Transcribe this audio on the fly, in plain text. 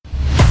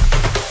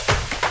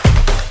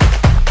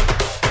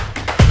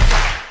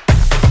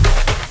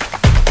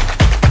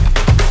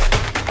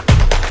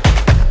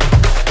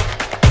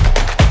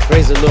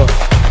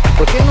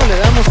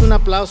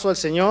aplauso al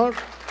Señor.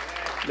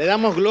 Le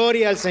damos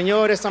gloria al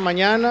Señor esta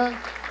mañana.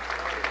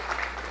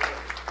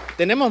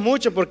 Tenemos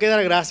mucho por qué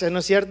dar gracias, ¿no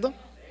es cierto?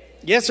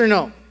 Yes or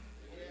no?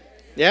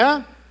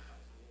 ¿Ya?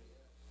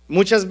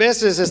 Muchas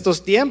veces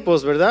estos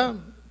tiempos, ¿verdad?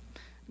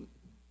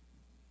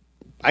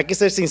 Hay que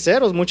ser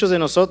sinceros, muchos de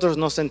nosotros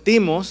nos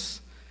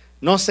sentimos,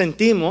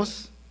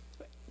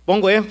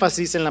 pongo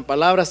énfasis en la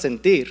palabra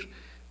sentir,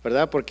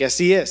 ¿verdad? Porque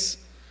así es.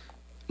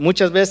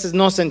 Muchas veces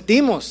nos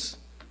sentimos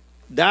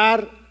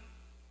dar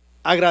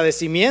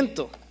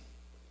agradecimiento,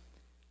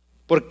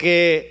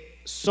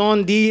 porque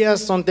son días,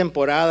 son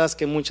temporadas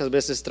que muchas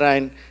veces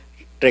traen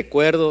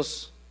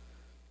recuerdos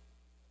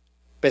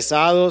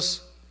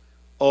pesados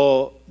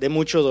o de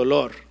mucho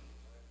dolor.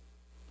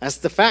 That's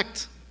the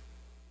fact.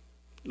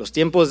 Los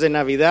tiempos de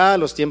Navidad,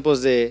 los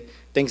tiempos de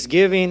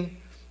Thanksgiving,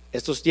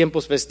 estos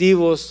tiempos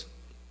festivos,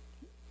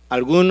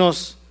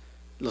 algunos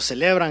los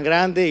celebran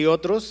grande y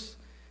otros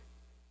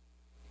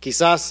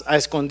quizás a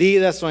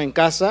escondidas o en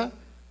casa,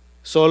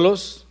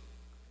 solos,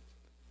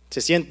 se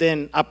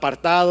sienten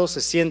apartados,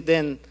 se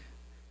sienten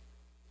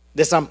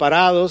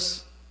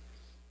desamparados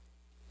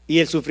y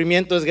el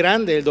sufrimiento es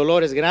grande, el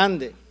dolor es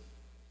grande.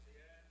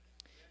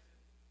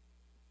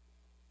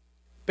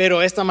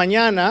 Pero esta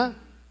mañana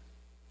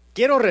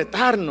quiero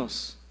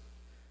retarnos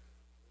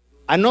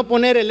a no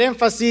poner el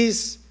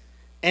énfasis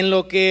en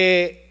lo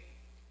que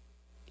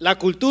la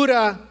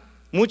cultura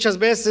muchas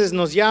veces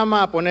nos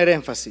llama a poner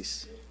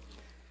énfasis.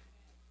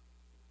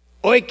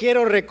 Hoy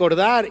quiero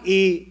recordar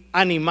y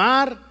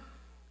animar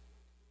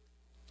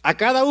a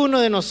cada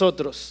uno de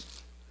nosotros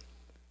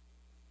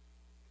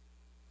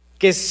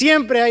que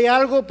siempre hay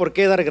algo por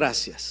qué dar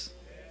gracias.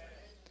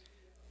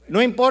 No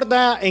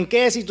importa en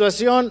qué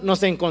situación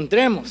nos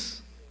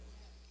encontremos,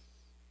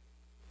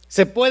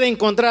 se puede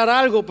encontrar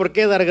algo por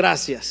qué dar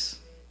gracias.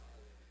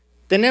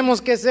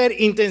 Tenemos que ser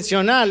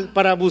intencional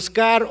para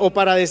buscar o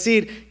para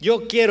decir,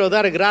 yo quiero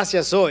dar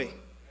gracias hoy.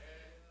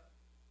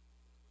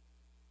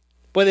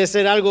 Puede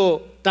ser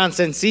algo tan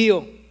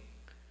sencillo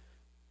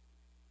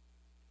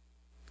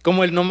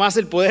como nomás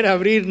el poder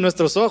abrir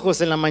nuestros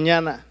ojos en la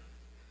mañana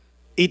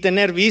y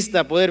tener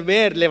vista, poder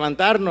ver,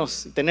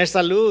 levantarnos, tener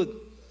salud,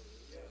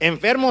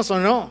 enfermos o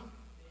no.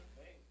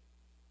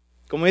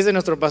 Como dice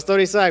nuestro pastor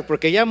Isaac,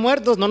 porque ya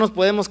muertos no nos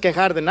podemos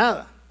quejar de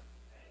nada.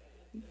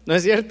 ¿No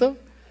es cierto?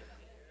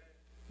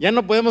 Ya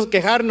no podemos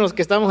quejarnos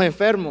que estamos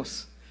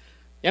enfermos.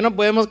 Ya no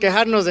podemos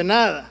quejarnos de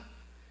nada.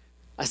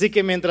 Así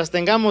que mientras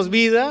tengamos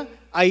vida,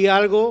 hay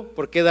algo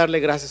por qué darle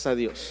gracias a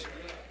Dios.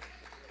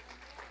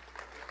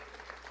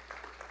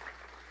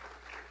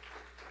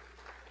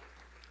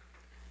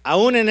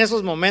 Aún en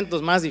esos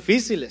momentos más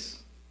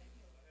difíciles,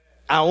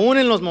 aún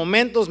en los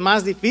momentos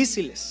más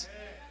difíciles,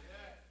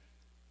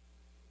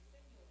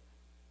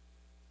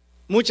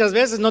 muchas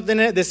veces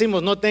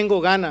decimos, no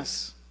tengo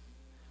ganas,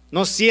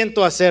 no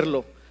siento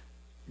hacerlo.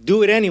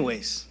 Do it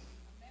anyways.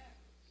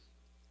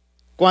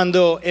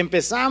 Cuando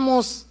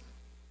empezamos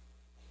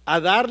a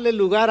darle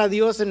lugar a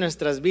Dios en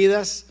nuestras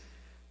vidas,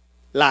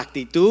 la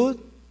actitud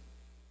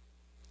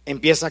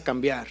empieza a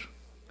cambiar.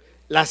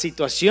 La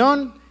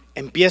situación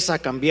empieza a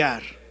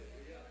cambiar.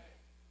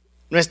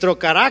 Nuestro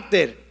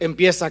carácter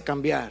empieza a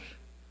cambiar.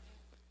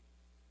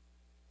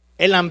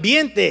 El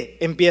ambiente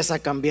empieza a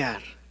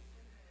cambiar.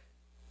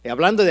 Y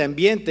hablando de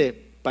ambiente,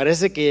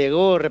 parece que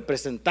llegó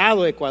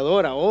representado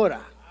Ecuador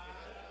ahora.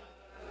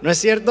 ¿No es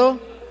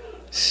cierto?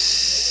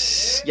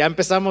 Ya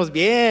empezamos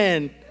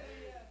bien.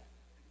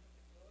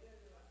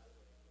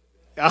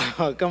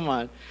 Oh, come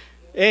on.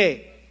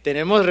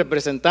 Tenemos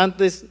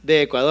representantes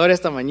de Ecuador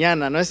esta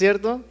mañana, ¿no es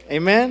cierto?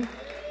 Amen.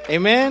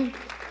 Amen.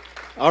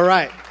 All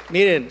right.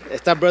 Miren,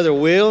 está Brother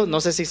Will.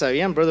 No sé si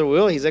sabían, Brother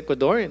Will, he's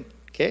Ecuadorian.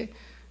 Okay.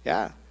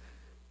 Yeah.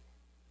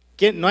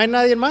 ¿No hay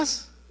nadie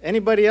más?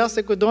 Anybody else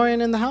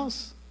Ecuadorian in the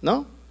house?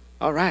 No?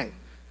 All right.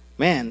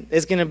 Man,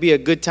 it's going to be a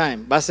good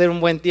time. Va a ser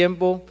un buen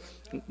tiempo.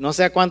 No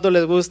sé a cuánto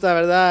les gusta,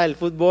 ¿verdad? El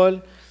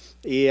fútbol.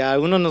 Y a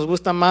algunos nos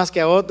gusta más que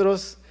a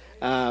otros.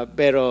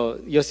 Pero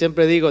yo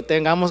siempre digo,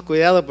 tengamos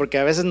cuidado porque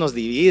a veces nos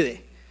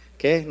divide.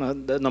 ¿Okay?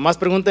 Nomás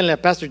pregúntenle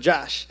a Pastor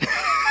Josh.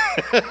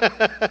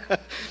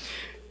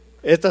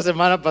 Esta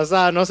semana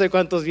pasada, no sé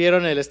cuántos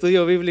vieron el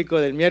estudio bíblico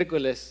del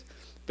miércoles,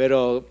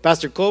 pero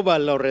Pastor Koba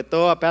lo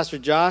retó a Pastor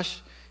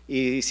Josh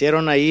y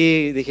hicieron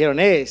ahí, dijeron,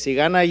 si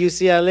gana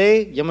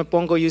UCLA, yo me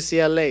pongo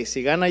UCLA.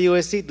 Si gana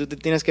USC, tú te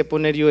tienes que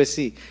poner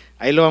USC.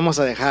 Ahí lo vamos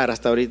a dejar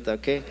hasta ahorita,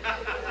 ¿ok?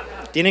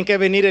 Tienen que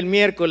venir el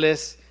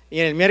miércoles.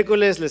 Y en el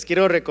miércoles les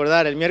quiero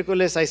recordar, el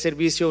miércoles hay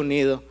servicio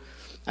unido.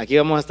 Aquí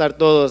vamos a estar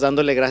todos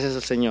dándole gracias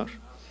al Señor.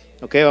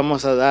 Ok,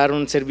 vamos a dar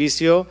un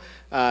servicio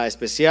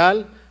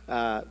especial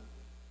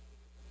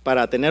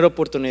para tener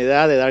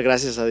oportunidad de dar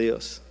gracias a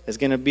Dios. It's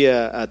going to be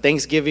a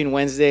Thanksgiving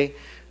Wednesday,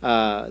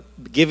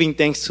 giving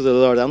thanks to the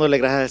Lord, dándole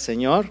gracias al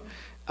Señor.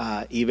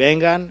 Y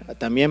vengan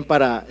también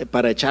para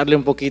echarle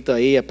un poquito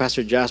ahí a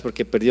Pastor Josh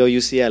porque perdió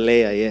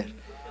UCLA ayer.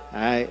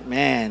 Ay,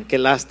 man, qué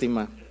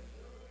lástima.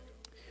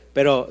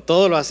 Pero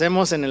todo lo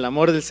hacemos en el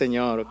amor del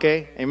Señor, ¿ok?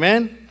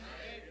 Amén.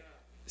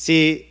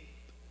 Si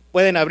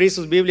pueden abrir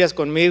sus Biblias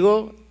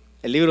conmigo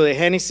el libro de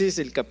Génesis,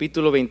 el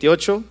capítulo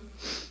 28.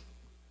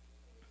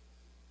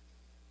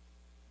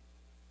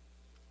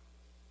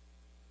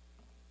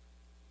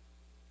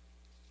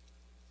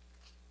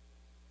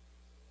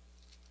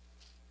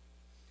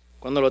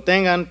 Cuando lo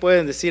tengan,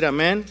 pueden decir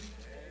amén.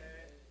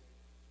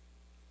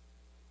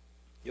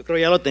 Yo creo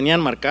ya lo tenían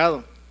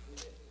marcado.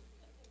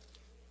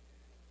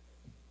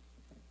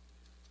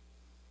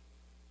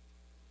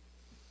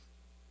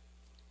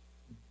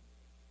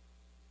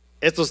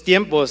 Estos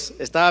tiempos,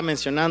 estaba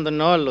mencionando,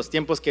 ¿no? Los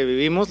tiempos que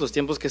vivimos, los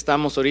tiempos que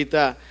estamos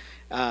ahorita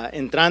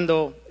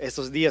entrando,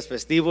 estos días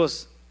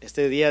festivos,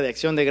 este día de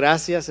acción de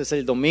gracias, es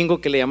el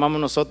domingo que le llamamos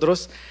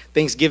nosotros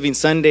Thanksgiving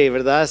Sunday,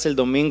 ¿verdad? Es el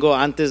domingo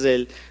antes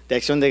de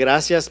acción de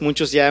gracias.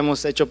 Muchos ya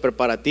hemos hecho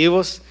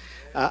preparativos.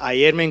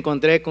 Ayer me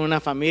encontré con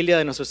una familia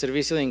de nuestro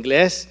servicio de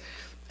inglés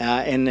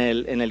en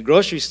el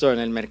grocery store,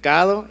 en el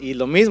mercado, y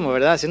lo mismo,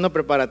 ¿verdad? Haciendo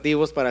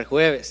preparativos para el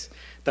jueves,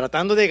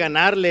 tratando de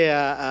ganarle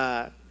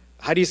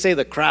how do you say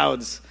the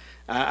crowds,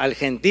 al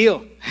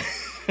gentío,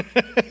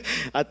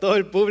 a todo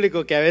el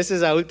público que a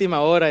veces a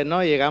última hora,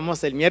 ¿no?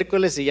 Llegamos el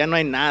miércoles y ya no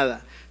hay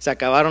nada, se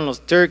acabaron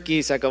los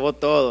turkeys, se acabó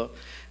todo.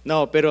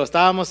 No, pero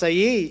estábamos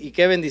allí y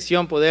qué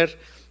bendición poder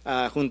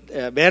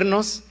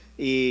vernos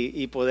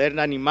y poder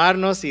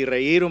animarnos y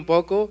reír un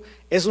poco.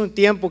 Es un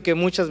tiempo que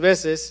muchas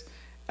veces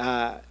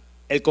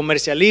el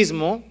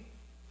comercialismo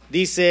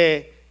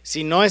dice,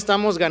 si no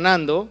estamos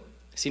ganando,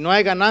 si no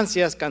hay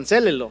ganancias,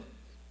 cancélelo,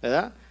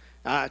 ¿verdad?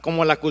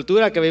 Como la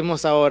cultura que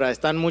vimos ahora,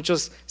 están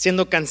muchos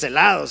siendo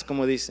cancelados,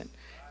 como dicen.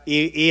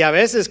 Y a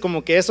veces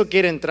como que eso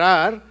quiere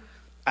entrar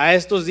a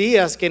estos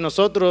días que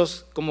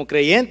nosotros como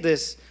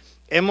creyentes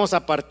hemos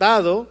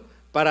apartado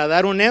para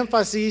dar un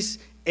énfasis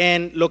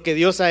en lo que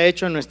Dios ha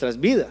hecho en nuestras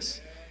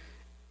vidas.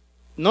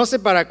 No sé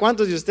para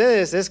cuántos de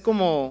ustedes es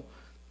como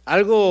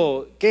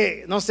algo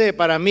que, no sé,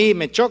 para mí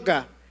me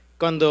choca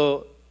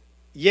cuando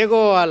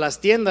llego a las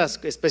tiendas,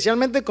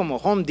 especialmente como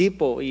Home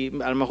Depot, y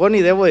a lo mejor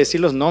ni debo decir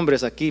los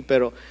nombres aquí,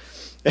 pero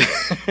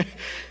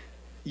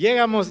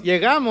llegamos,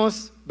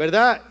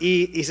 ¿verdad?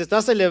 Y se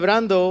está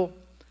celebrando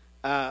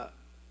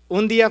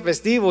un día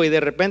festivo y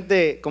de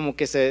repente como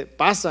que se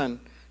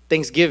pasan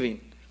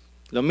Thanksgiving.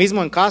 Lo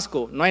mismo en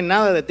Costco, no hay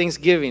nada de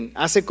Thanksgiving.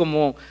 Hace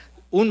como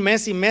un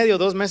mes y medio,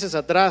 2 meses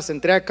atrás,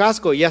 entré a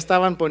Costco y ya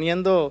estaban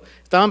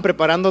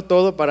preparando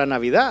todo para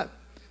Navidad.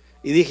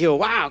 Y dije,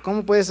 wow,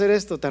 ¿cómo puede ser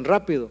esto tan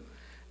rápido?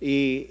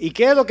 ¿Y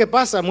qué es lo que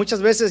pasa?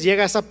 Muchas veces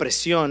llega esa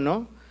presión,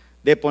 ¿no?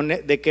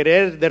 De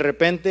querer de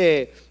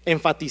repente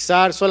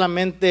enfatizar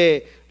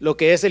solamente lo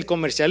que es el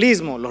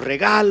comercialismo, los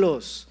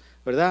regalos,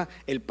 ¿verdad?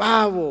 El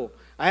pavo.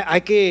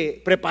 Hay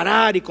que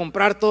preparar y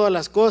comprar todas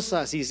las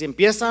cosas y se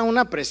empieza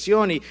una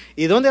presión.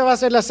 ¿Y dónde va a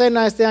ser la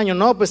cena este año?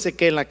 No, pues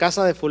que en la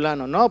casa de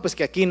fulano. No, pues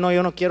que aquí no,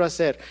 yo no quiero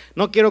hacer.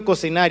 No quiero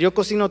cocinar, yo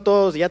cocino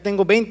todos. Ya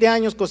tengo 20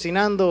 años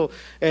cocinando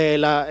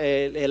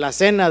la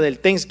cena del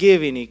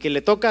Thanksgiving y que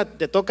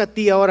te toca a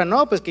ti ahora.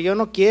 No, pues que yo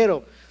no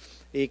quiero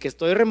y que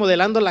estoy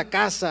remodelando la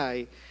casa.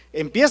 Y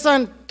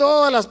empiezan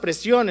todas las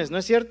presiones, ¿no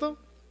es cierto?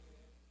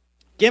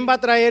 ¿Quién va a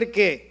traer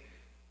qué?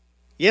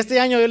 Y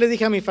este año yo le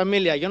dije a mi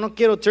familia, yo no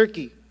quiero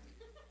turkey,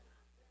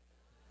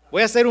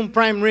 voy a hacer un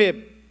prime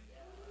rib.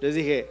 Les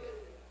dije,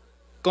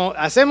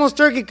 hacemos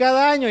turkey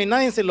cada año y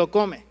nadie se lo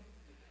come.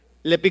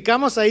 Le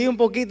picamos ahí un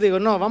poquito y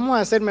digo, no, vamos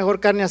a hacer mejor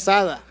carne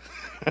asada.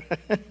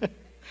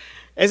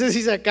 Ese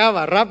sí se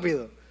acaba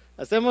rápido.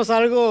 Hacemos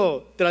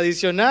algo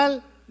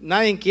tradicional,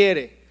 nadie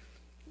quiere.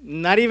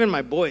 Not even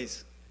my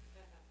boys.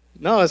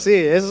 No, sí,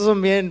 esos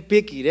son bien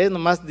picky,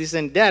 nomás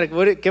dicen, Dad,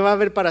 ¿qué va a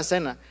haber para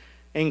cena?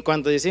 En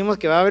cuanto decimos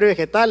que va a haber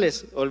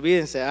vegetales,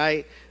 olvídense,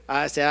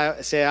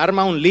 se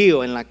arma un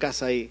lío en la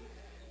casa ahí.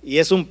 Y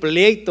es un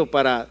pleito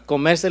para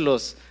comerse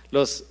los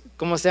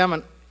 ¿cómo se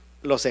llaman?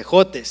 Los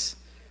ejotes.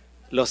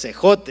 Los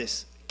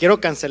ejotes. Quiero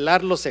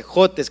cancelar los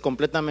ejotes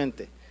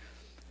completamente.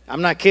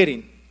 I'm not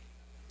kidding.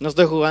 No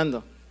estoy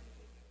jugando.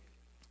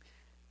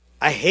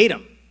 I hate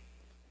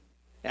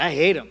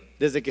them.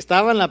 Desde que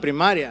estaba en la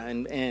primaria,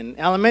 en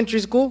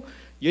elementary school,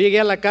 yo llegué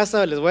a la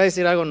casa, les voy a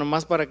decir algo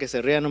nomás para que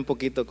se rían un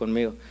poquito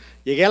conmigo.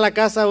 Llegué a la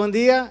casa un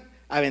día,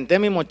 aventé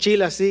mi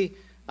mochila así,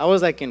 I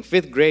was like in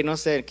 5th grade, no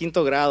sé,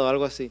 5º grado,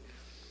 algo así.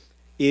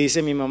 Y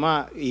dice mi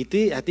mamá,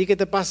 ¿a ti qué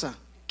te pasa?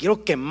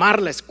 Quiero quemar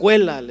la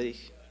escuela, le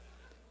dije.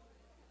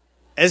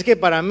 Es que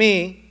para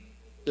mí,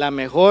 la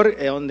mejor,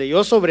 donde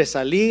yo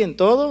sobresalí en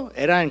todo,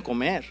 era en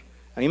comer.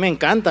 A mí me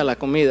encanta la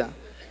comida.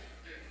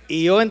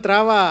 Y yo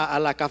entraba a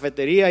la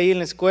cafetería ahí en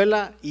la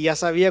escuela y ya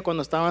sabía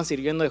cuando estaban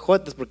sirviendo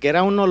ejotes, porque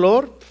era un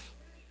olor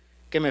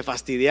que me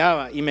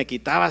fastidiaba y me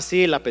quitaba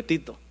así el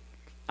apetito.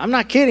 I'm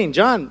not kidding,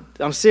 John.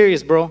 I'm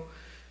serious, bro.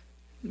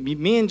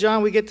 Me and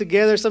John, we get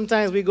together.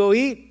 Sometimes we go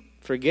eat.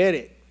 Forget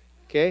it.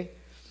 Okay?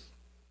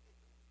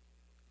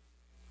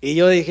 Y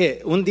yo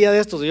dije, un día de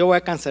estos yo voy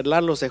a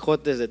cancelar los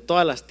ejotes de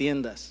todas las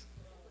tiendas.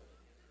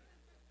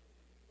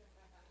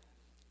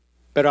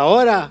 Pero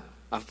ahora,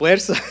 a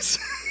fuerzas,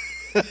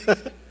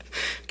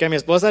 que a mi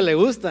esposa le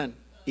gustan.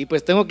 Y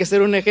pues tengo que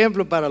ser un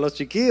ejemplo para los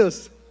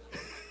chiquillos.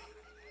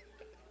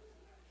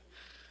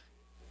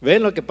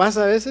 ¿Ven lo que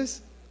pasa a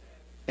veces?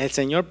 El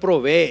Señor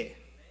provee.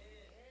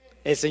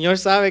 El Señor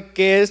sabe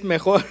qué es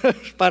mejor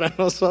para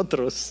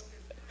nosotros.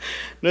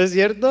 ¿No es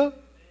cierto?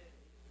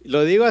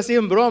 Lo digo así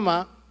en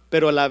broma,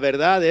 pero la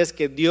verdad es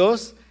que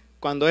Dios,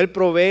 cuando Él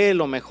provee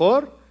lo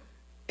mejor,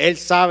 Él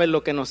sabe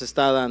lo que nos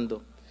está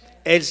dando.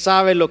 Él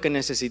sabe lo que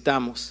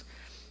necesitamos.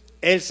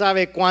 Él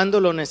sabe cuándo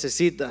lo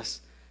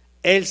necesitas.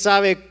 Él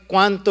sabe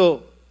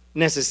cuánto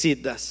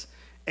necesitas.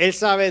 Él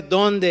sabe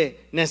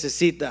dónde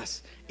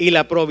necesitas. Y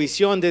la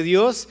provisión de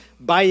Dios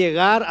va a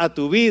llegar a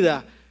tu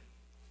vida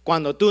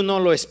cuando tú no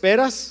lo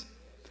esperas.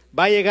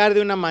 Va a llegar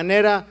de una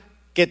manera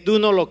que tú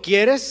no lo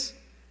quieres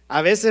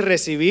a veces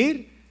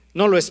recibir.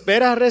 No lo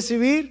esperas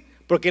recibir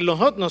porque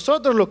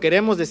nosotros lo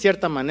queremos de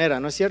cierta manera,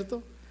 ¿no es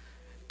cierto?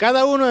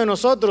 Cada uno de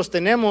nosotros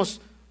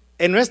tenemos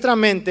en nuestra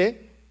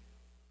mente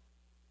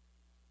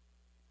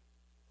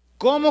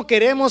cómo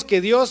queremos que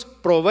Dios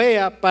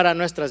provea para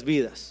nuestras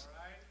vidas.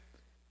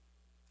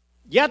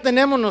 Ya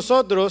tenemos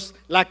nosotros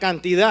la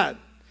cantidad,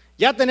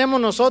 ya tenemos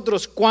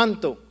nosotros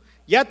cuánto,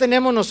 ya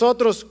tenemos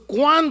nosotros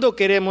cuándo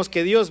queremos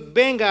que Dios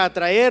venga a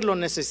traer lo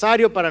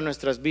necesario para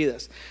nuestras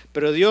vidas.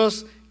 Pero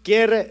Dios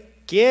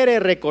quiere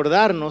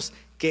recordarnos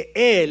que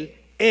Él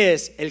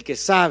es el que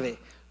sabe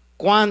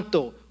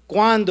cuánto,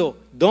 cuándo,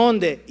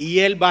 dónde, y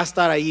Él va a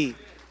estar allí.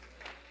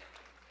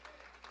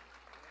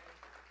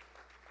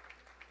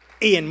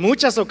 Y en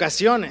muchas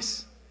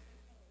ocasiones,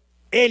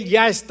 Él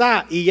ya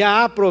está y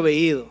ya ha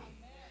proveído.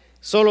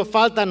 Solo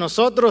falta a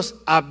nosotros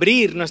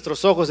abrir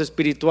nuestros ojos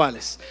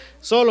espirituales.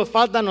 Solo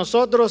falta a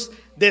nosotros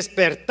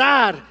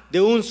despertar de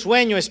un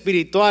sueño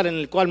espiritual en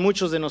el cual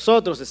muchos de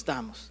nosotros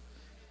estamos.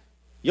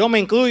 Yo me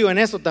incluyo en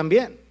eso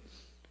también.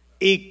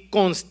 Y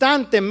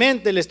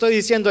constantemente le estoy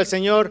diciendo al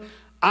Señor,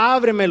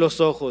 ábreme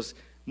los ojos,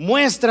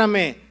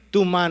 muéstrame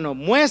tu mano,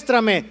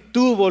 muéstrame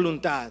tu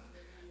voluntad.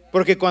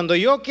 Porque cuando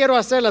yo quiero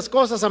hacer las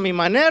cosas a mi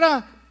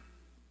manera,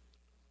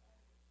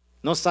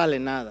 no sale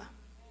nada.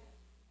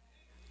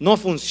 No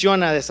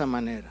funciona de esa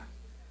manera.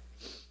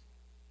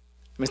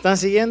 ¿Me están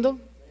siguiendo?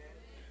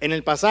 En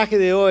el pasaje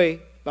de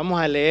hoy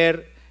vamos a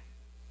leer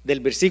del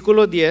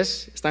versículo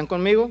 10. ¿Están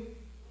conmigo?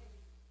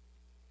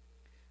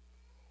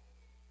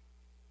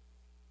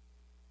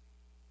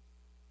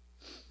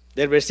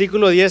 Del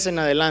versículo 10 en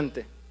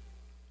adelante.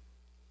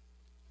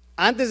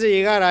 Antes de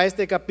llegar a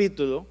este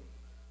capítulo,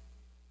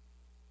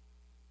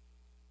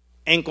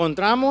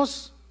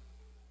 encontramos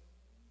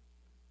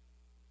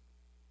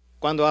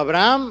cuando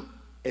Abraham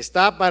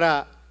está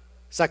para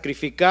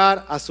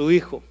sacrificar a su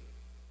hijo.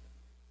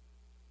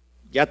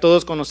 Ya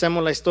todos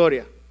conocemos la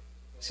historia.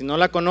 Si no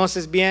la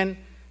conoces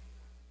bien,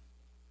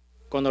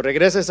 cuando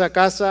regreses a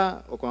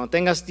casa o cuando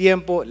tengas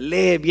tiempo,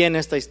 lee bien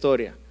esta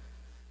historia.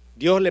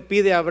 Dios le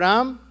pide a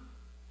Abraham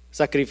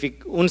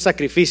un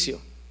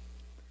sacrificio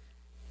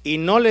y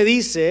no le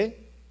dice,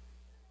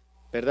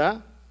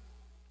 ¿verdad?,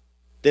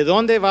 de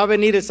dónde va a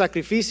venir el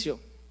sacrificio,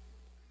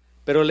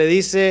 pero le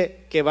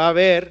dice que va a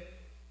haber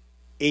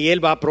y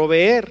Él va a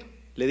proveer.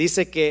 Le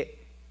dice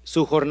que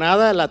su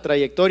jornada, la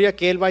trayectoria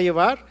que Él va a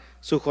llevar,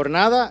 su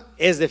jornada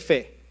es de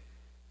fe.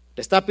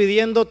 Le está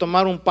pidiendo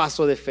tomar un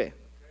paso de fe.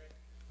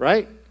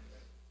 Right?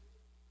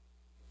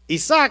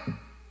 Isaac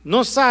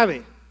no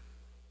sabe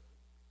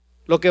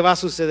lo que va a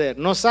suceder.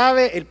 No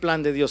sabe el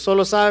plan de Dios.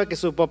 Solo sabe que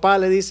su papá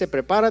le dice,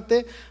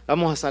 prepárate,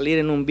 vamos a salir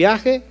en un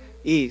viaje.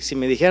 Y si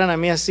me dijeran a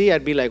mí así,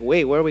 I'd be like,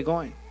 wait, where are we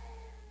going?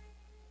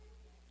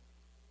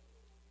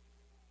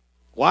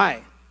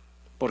 Why?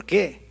 ¿Por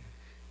qué?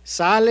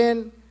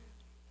 Salen,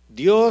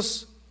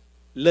 Dios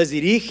les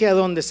dirige a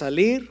dónde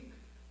salir,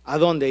 a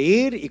dónde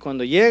ir, y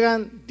cuando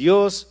llegan,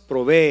 Dios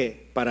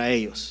provee para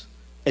ellos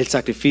el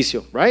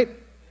sacrificio, right?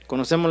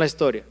 Conocemos la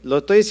historia. Lo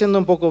estoy diciendo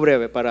un poco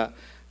breve para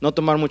no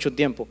tomar mucho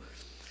tiempo.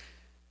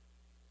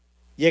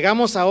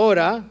 Llegamos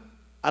ahora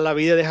a la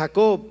vida de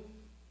Jacob.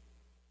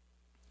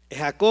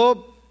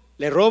 Jacob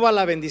le roba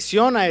la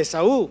bendición a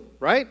Esaú,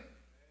 right?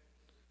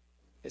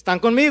 ¿Están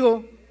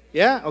conmigo?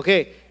 ¿Ya? Ok.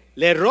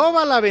 Le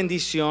roba la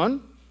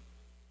bendición.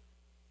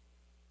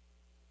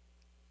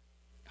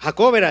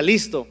 Jacob era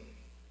listo,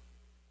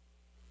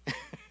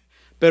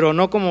 pero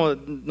no como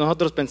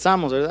nosotros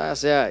pensamos, ¿verdad? O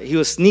sea, he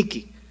was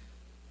sneaky,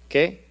 ¿ok?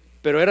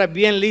 Pero era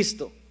bien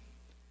listo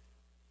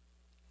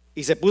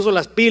y se puso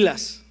las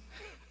pilas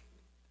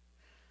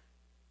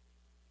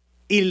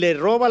y le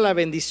roba la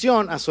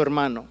bendición a su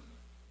hermano.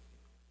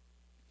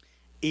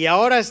 Y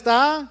ahora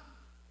está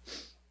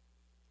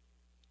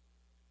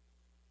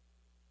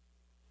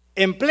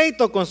en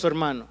pleito con su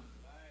hermano.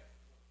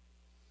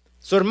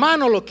 Su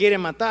hermano lo quiere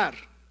matar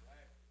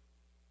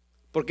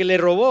porque le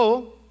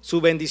robó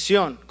su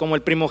bendición como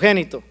el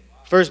primogénito,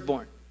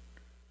 firstborn.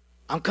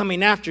 I'm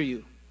coming after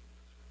you.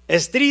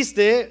 Es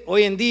triste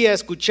hoy en día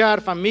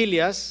escuchar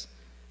familias,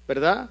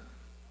 ¿verdad?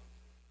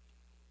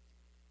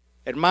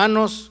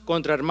 Hermanos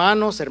contra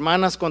hermanos,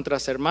 hermanas contra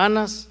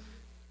hermanas,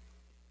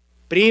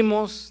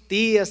 primos,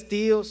 tías,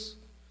 tíos.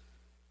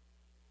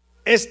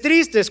 Es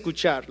triste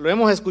escuchar, lo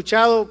hemos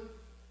escuchado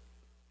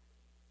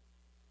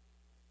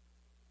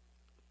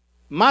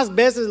más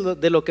veces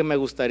de lo que me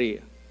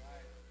gustaría.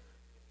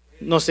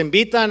 Nos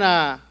invitan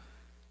a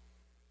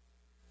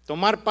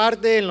tomar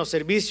parte en los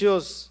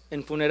servicios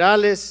en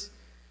funerales,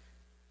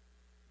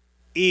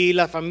 y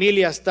la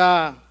familia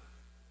está,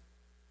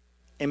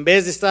 en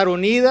vez de estar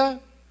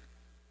unida,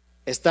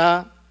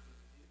 está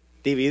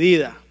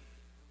dividida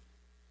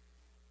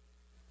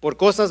por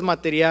cosas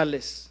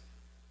materiales.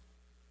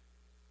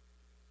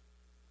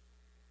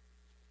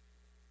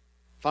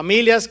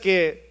 Familias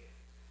que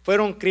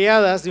fueron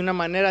criadas de una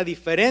manera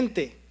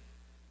diferente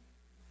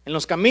en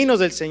los caminos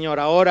del Señor,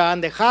 ahora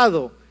han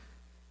dejado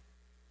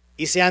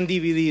y se han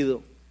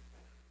dividido.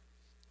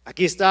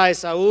 Aquí está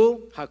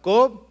Esaú,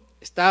 Jacob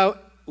está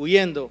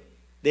huyendo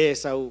de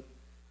Esaú.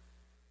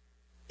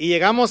 Y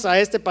llegamos a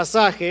este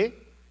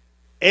pasaje,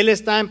 él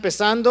está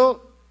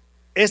empezando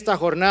esta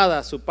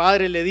jornada. Su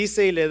padre le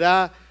dice y le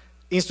da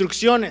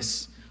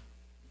instrucciones.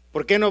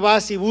 ¿Por qué no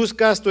vas y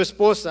buscas tu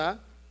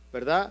esposa,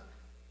 verdad,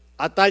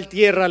 a tal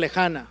tierra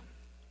lejana?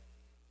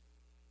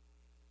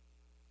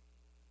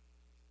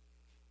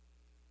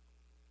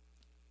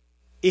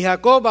 Y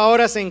Jacob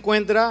ahora se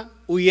encuentra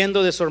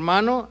huyendo de su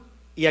hermano,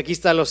 y aquí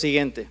está lo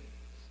siguiente.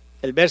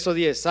 El verso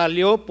 10,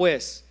 salió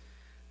pues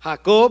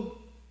Jacob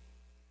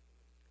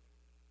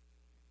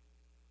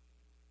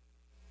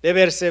de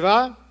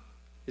Berseba.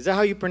 Is that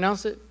how you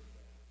pronounce it?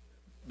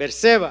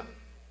 Berseba.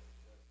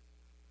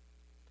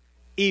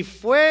 Y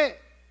fue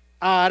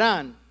a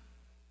Harán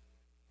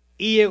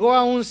y llegó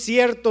a un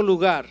cierto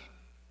lugar.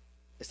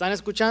 ¿Están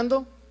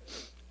escuchando?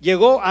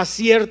 Llegó a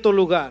cierto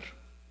lugar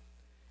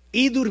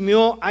y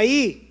durmió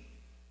ahí,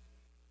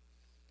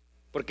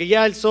 porque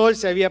ya el sol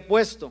se había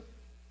puesto.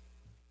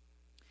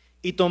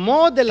 Y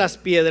tomó de las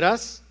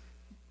piedras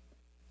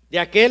de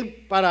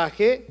aquel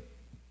paraje,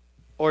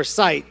 or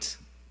site,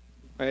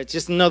 right?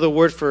 Just another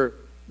word for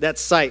that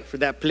site, for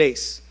that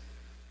place.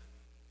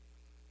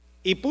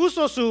 Y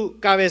puso su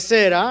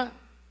cabecera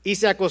y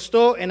se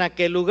acostó en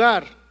aquel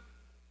lugar.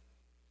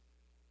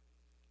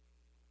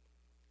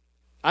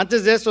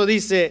 Antes de eso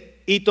dice,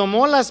 y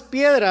tomó las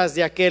piedras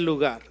de aquel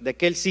lugar, de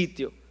aquel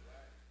sitio,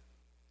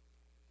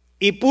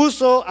 y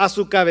puso a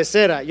su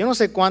cabecera. Yo no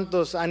sé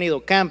cuántos han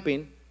ido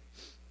camping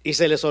y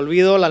se les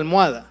olvidó la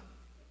almohada.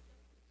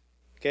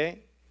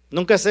 ¿Okay?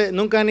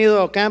 Nunca han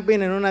ido camping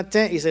en una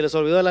tent y se les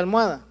olvidó la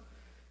almohada.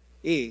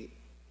 Y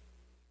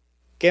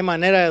qué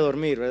manera de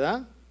dormir,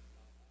 ¿verdad?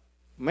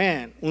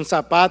 Man, un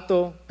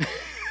zapato,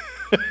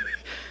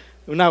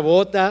 una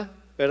bota,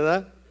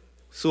 ¿verdad?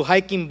 Su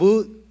hiking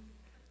boot.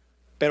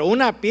 Pero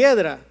una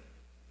piedra,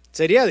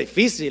 sería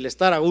difícil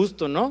estar a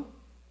gusto, ¿no?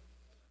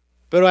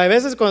 Pero a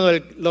veces cuando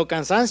lo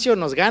cansancio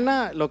nos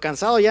gana, lo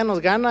cansado ya nos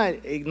gana,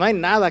 y no hay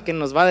nada que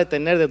nos va a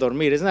detener de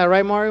dormir. ¿Isn't that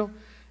right, Mario?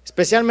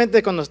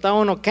 Especialmente cuando está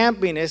uno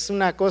camping, es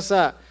una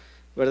cosa,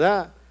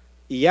 ¿verdad?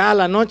 Y ya a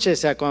la noche, o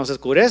sea, cuando se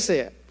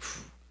oscurece,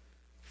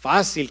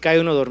 fácil cae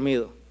uno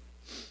dormido.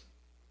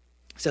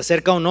 Se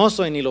acerca un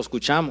oso y ni lo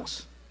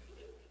escuchamos.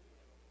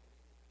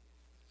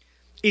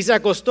 Y se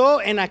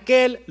acostó en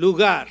aquel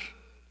lugar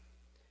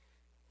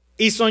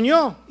y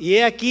soñó, y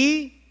he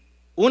aquí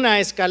una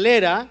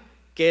escalera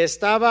que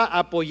estaba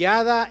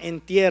apoyada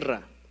en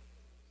tierra,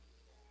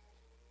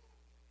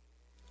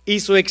 y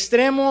su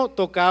extremo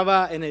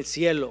tocaba en el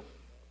cielo.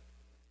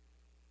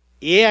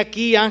 Y he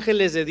aquí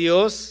ángeles de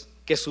Dios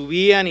que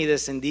subían y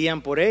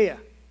descendían por ella.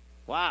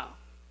 Wow.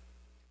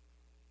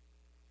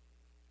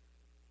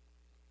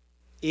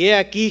 Y he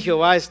aquí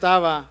Jehová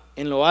estaba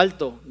en lo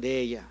alto de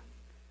ella,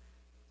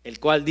 el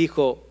cual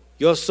dijo,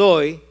 yo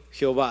soy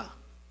Jehová,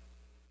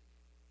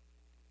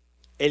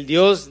 el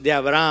Dios de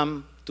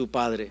Abraham tu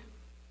padre,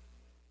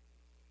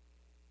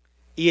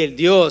 y el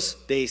Dios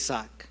de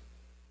Isaac.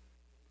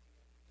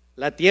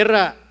 La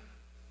tierra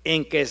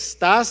en que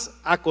estás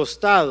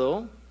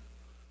acostado,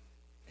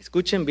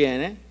 escuchen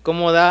bien,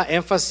 cómo da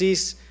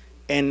énfasis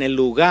en el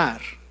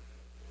lugar.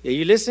 Are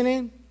you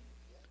listening?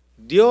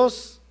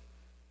 Dios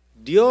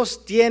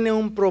tiene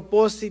un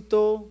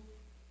propósito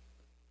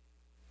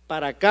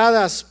para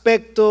cada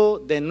aspecto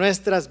de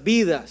nuestras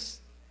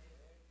vidas.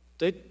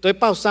 Estoy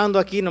pausando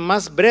aquí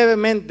nomás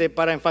brevemente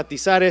para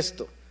enfatizar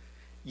esto.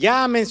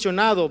 Ya ha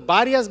mencionado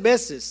varias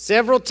veces,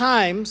 several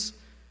times,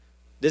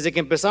 desde que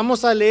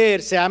empezamos a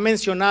leer, se ha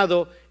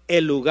mencionado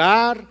el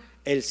lugar,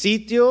 el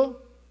sitio.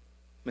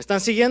 ¿Me están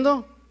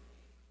siguiendo?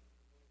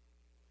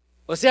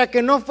 O sea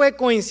que no fue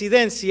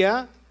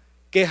coincidencia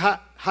que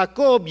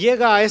Jacob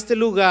llega a este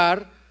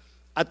lugar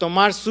a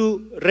tomar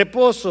su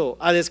reposo,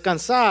 a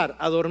descansar,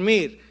 a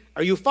dormir.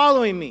 Are you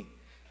following me?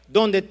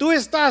 Donde tú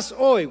estás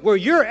hoy,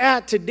 where you're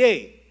at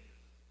today,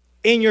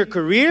 in your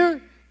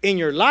career, in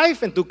your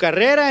life, en tu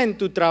carrera, en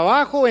tu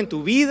trabajo, en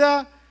tu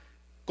vida,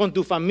 con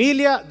tu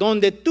familia,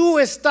 donde tú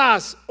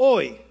estás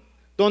hoy,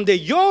 donde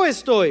yo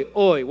estoy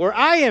hoy, where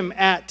I am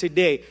at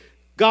today,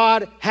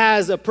 God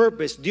has a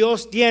purpose.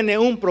 Dios tiene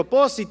un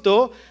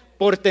propósito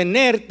por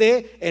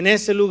tenerte en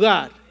ese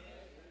lugar.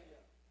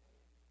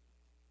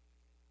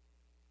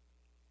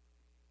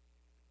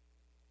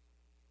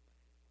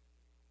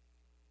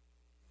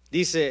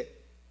 Dice,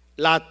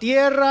 la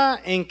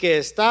tierra en que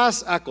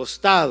estás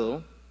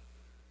acostado,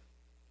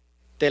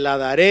 te la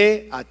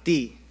daré a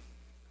ti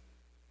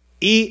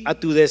y a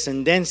tu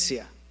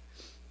descendencia,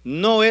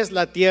 no es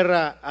la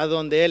tierra a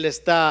donde él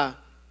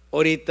está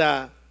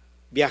ahorita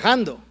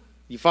viajando.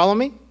 You follow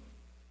me?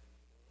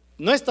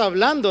 No está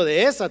hablando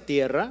de esa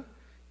tierra,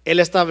 él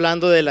está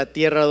hablando de la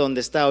tierra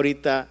donde está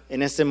ahorita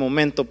en este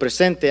momento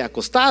presente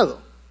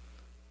acostado.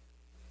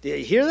 Did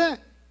you hear that?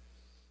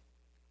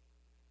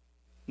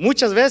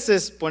 Muchas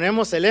veces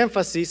ponemos el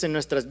énfasis en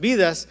nuestras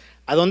vidas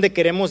a dónde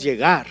queremos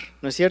llegar,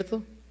 ¿no es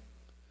cierto?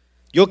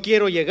 Yo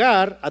quiero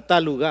llegar a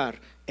tal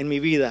lugar en mi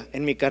vida,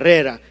 en mi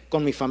carrera,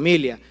 con mi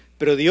familia.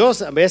 Pero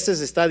Dios a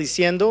veces está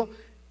diciendo,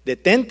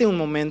 detente un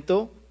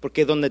momento,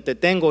 porque donde te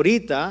tengo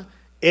ahorita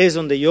es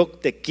donde yo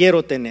te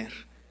quiero tener.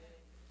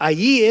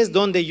 Allí es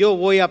donde yo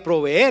voy a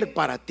proveer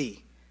para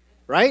ti.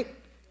 Right?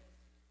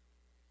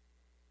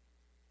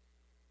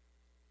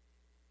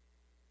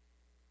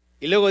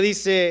 Y luego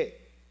dice,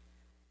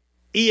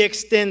 y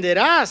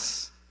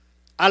extenderás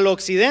al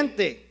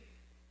occidente.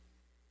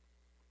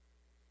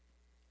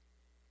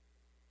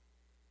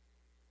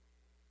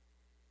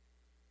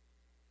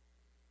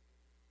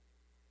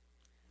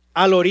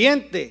 Al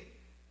oriente,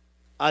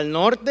 al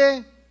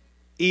norte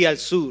y al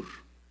sur.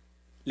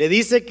 Le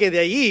dice que de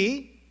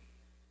allí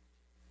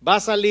va a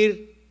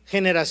salir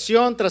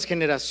generación tras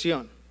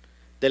generación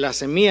de la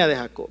semilla de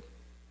Jacob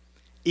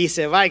y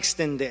se va a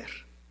extender.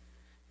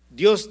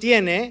 Dios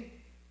tiene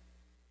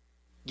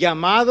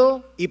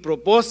llamado y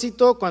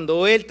propósito.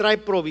 Cuando Él trae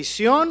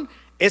provisión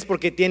es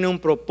porque tiene un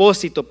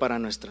propósito para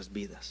nuestras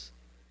vidas.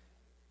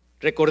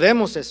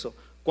 Recordemos eso.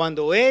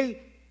 Cuando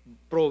Él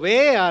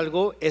provee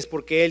algo es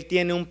porque Él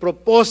tiene un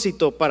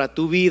propósito para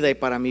tu vida y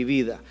para mi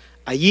vida,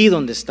 allí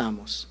donde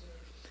estamos.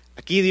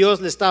 Aquí Dios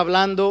le está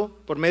hablando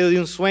por medio de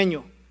un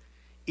sueño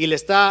y le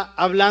está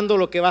hablando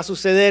lo que va a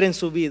suceder en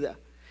su vida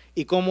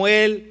y cómo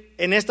Él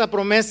en esta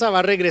promesa va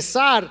a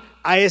regresar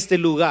a este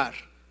lugar.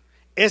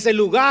 Es el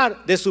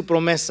lugar de su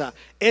promesa,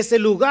 es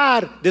el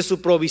lugar de su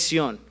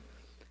provisión.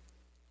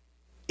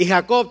 Y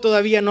Jacob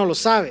todavía no lo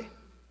sabe.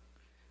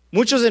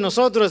 Muchos de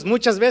nosotros,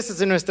 muchas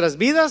veces en nuestras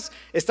vidas,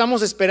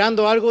 estamos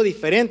esperando algo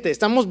diferente,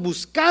 estamos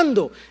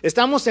buscando,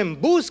 estamos en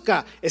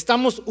busca,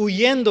 estamos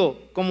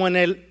huyendo, como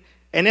en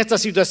esta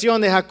situación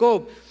de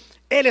Jacob.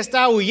 Él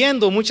está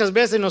huyendo, muchas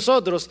veces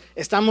nosotros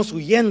estamos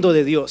huyendo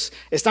de Dios,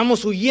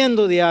 estamos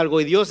huyendo de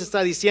algo y Dios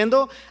está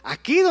diciendo,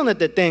 aquí donde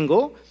te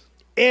tengo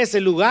es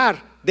el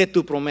lugar de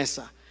tu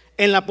promesa.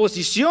 En la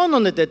posición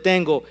donde te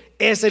tengo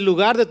es el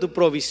lugar de tu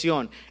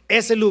provisión.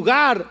 Es el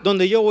lugar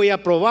donde yo voy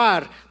a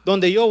probar,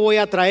 donde yo voy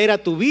a traer a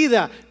tu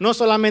vida, no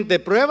solamente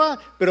prueba,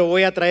 pero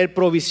voy a traer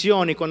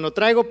provisión. Y cuando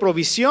traigo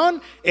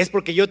provisión es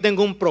porque yo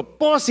tengo un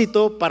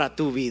propósito para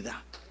tu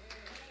vida.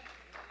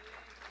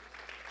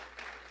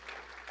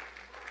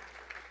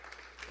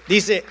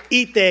 Dice,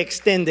 y te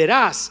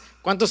extenderás.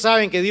 ¿Cuántos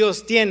saben que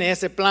Dios tiene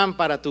ese plan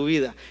para tu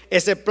vida?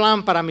 Ese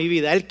plan para mi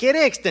vida. Él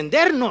quiere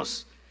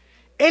extendernos.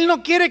 Él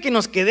no quiere que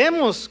nos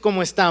quedemos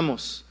como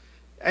estamos.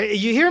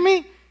 You hear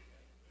me?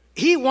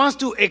 He wants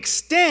to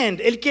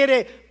extend. Él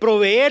quiere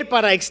proveer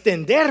para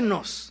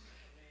extendernos.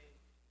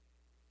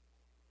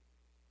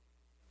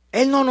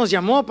 Él no nos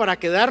llamó para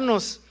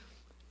quedarnos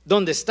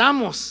donde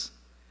estamos,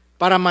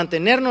 para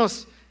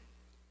mantenernos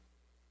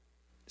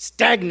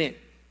stagnant,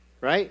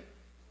 right?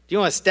 Do you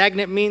know what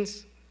stagnant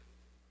means?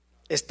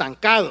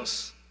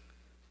 Estancados.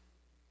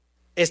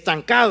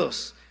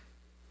 Estancados.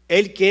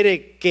 Él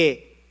quiere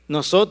que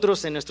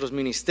nosotros en nuestros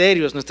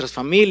ministerios, nuestras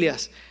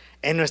familias,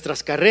 en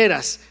nuestras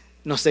carreras,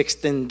 nos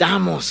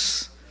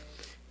extendamos.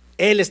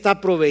 Él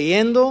está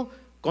proveyendo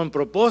con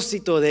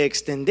propósito de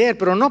extender,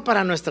 pero no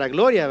para nuestra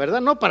gloria, ¿verdad?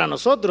 No para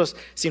nosotros,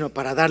 sino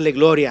para darle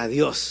gloria a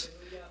Dios.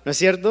 ¿No es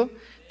cierto?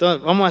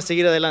 Entonces, vamos a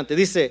seguir adelante.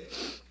 Dice,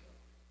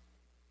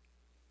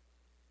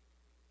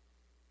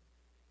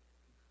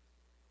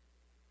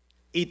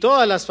 y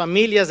todas las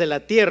familias de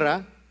la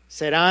tierra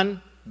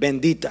serán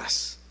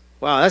benditas.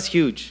 Wow, that's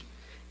huge.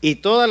 Y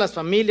todas las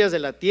familias de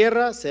la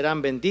tierra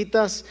serán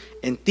benditas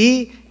en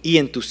ti y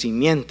en tu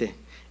simiente.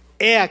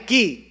 He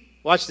aquí,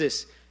 watch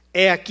this,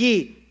 he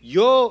aquí,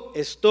 yo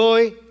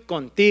estoy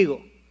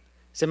contigo.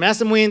 Se me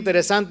hace muy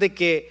interesante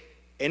que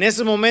en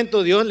ese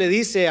momento Dios le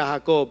dice a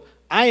Jacob,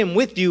 I am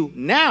with you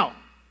now.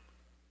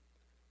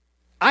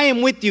 I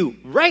am with you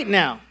right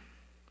now.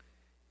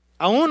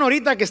 Aún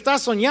ahorita que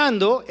estás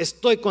soñando,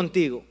 estoy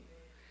contigo.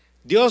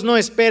 Dios no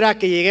espera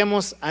que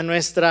lleguemos a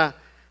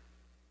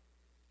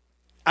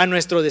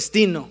nuestro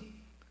destino.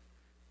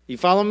 You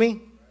follow me?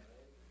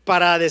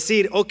 Para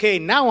decir, okay,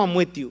 now I'm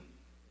with you.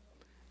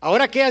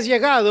 Ahora que has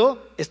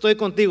llegado, estoy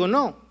contigo.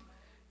 No.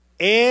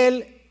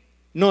 Él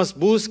nos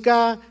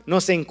busca,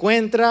 nos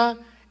encuentra.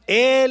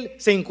 Él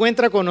se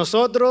encuentra con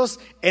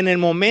nosotros en el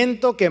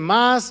momento que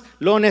más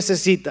lo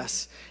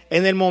necesitas.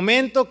 En el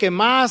momento que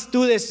más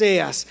tú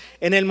deseas.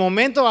 En el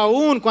momento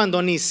aún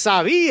cuando ni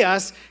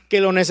sabías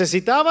que lo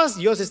necesitabas,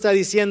 Dios está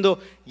diciendo,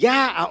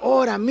 ya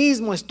ahora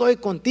mismo estoy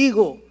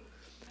contigo.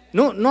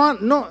 No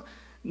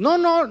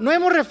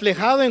hemos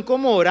reflejado en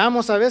cómo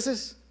oramos a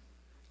veces.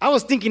 I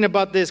was thinking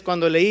about this.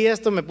 Cuando leí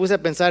esto me puse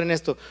a pensar en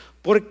esto.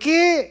 ¿Por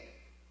qué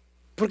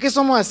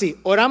somos así?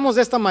 Oramos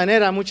de esta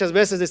manera muchas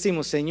veces,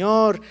 decimos,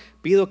 Señor,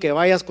 pido que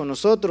vayas con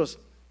nosotros.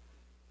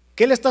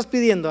 ¿Qué le estás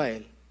pidiendo a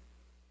Él?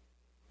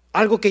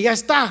 Algo que ya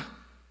está,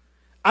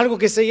 algo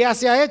que ya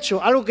se ha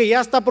hecho, algo que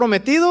ya está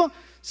prometido.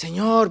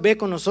 Señor, ve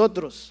con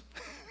nosotros.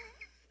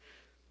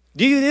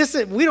 Do you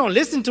listen? We don't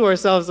listen to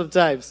ourselves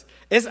sometimes.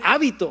 Es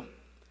hábito.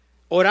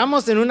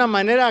 Oramos en una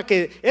manera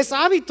que es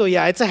hábito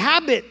ya. It's a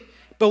habit.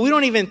 But we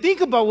don't even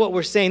think about what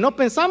we're saying. No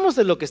pensamos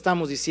en lo que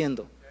estamos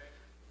diciendo.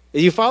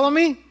 You follow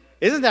me?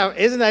 Isn't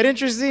that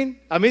interesting?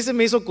 A mí se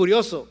me hizo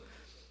curioso.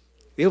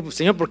 Digo,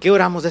 Señor, ¿por qué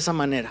oramos de esa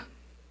manera?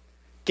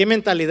 ¿Qué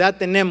mentalidad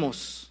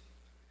tenemos?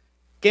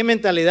 ¿Qué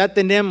mentalidad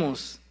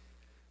tenemos?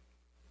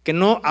 Que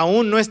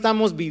aún no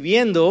estamos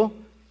viviendo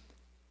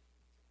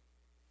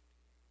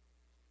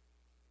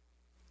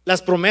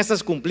las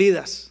promesas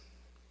cumplidas.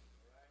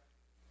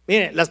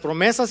 Miren, las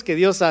promesas que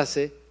Dios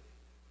hace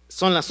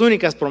son las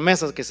únicas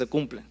promesas que se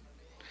cumplen.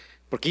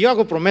 Porque yo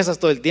hago promesas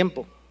todo el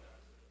tiempo.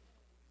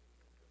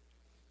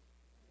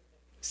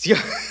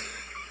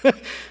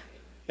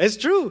 It's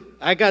true.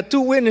 I got 2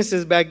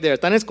 witnesses back there.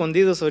 Están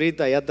escondidos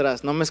ahorita allá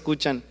atrás. No me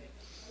escuchan.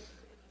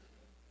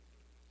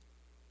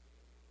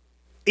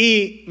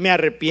 Y me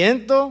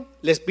arrepiento.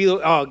 Les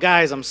pido, oh,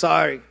 guys, I'm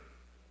sorry.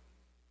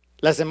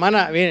 La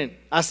semana, miren,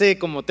 hace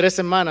como 3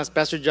 semanas,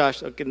 Pastor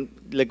Josh, okay,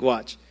 like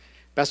watch.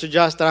 Pastor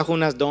Josh trajo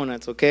unas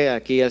donuts, ok,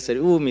 aquí al ser,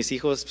 mis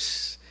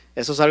hijos,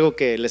 eso es algo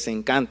que les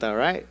encanta,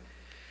 right?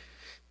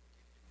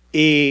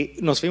 Y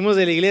nos fuimos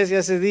de la iglesia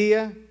ese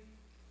día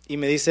y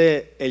me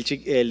dice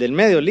el del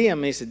medio, Liam,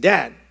 me dice,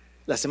 Dad,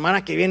 la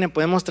semana que viene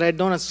podemos traer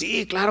donuts.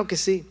 Sí, claro que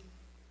sí.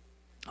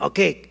 Ok,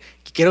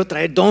 quiero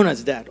traer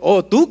donuts, Dad.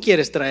 Oh, tú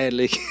quieres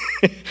traerle.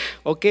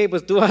 Ok,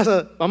 pues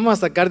vamos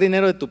a sacar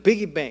dinero de tu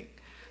piggy bank.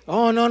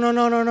 Oh,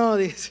 no,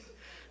 dice.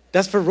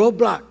 That's for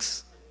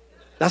Roblox.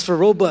 That's for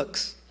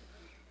Robux.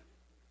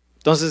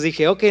 Entonces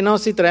dije, ok, no,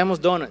 sí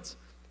traemos donuts.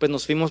 Pues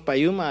nos fuimos para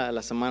Yuma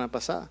la semana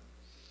pasada.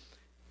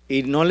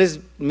 Y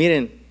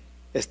miren,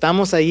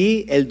 estamos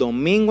ahí el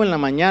domingo en la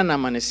mañana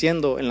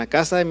amaneciendo en la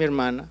casa de mi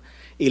hermana.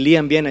 Y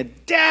Liam viene,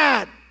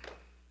 Dad,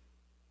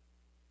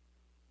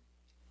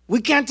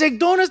 we can't take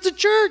donuts to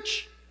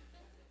church.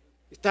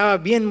 Estaba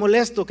bien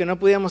molesto que no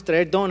podíamos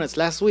traer donuts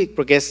last week,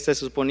 porque se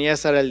suponía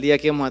ese era el día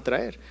que íbamos a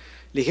traer.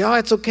 Le dije, oh,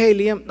 it's okay,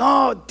 Liam.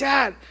 No,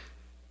 Dad.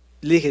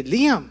 Le dije,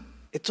 Liam,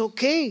 it's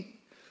okay.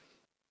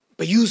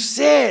 But you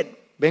said,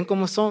 ven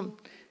cómo son.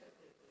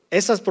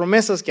 Esas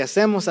promesas que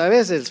hacemos a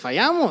veces,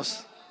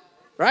 fallamos.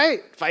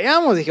 Right?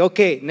 Fallamos. Dije,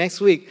 ok,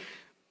 next week.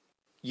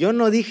 Yo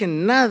no dije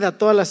nada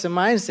toda la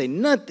semana, I didn't say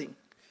nothing.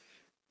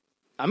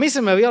 A mí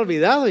se me había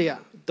olvidado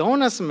ya.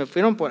 Donuts se me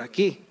fueron por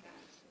aquí.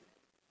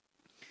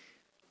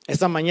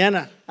 Esta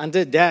mañana,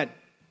 antes, Dad,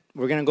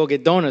 we're going to go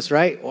get donuts,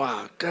 right?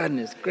 Wow,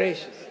 goodness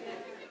gracious.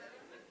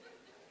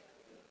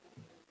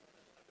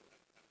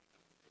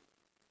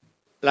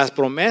 Las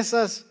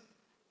promesas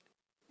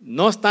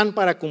no están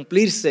para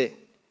cumplirse.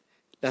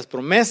 Las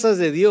promesas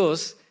de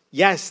Dios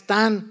ya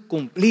están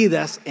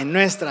cumplidas en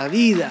nuestra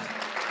vida.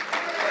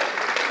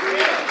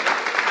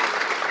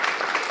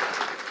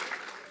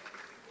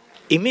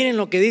 Y miren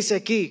lo que dice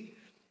aquí.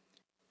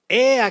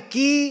 He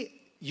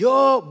aquí,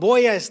 yo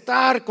voy a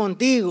estar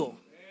contigo.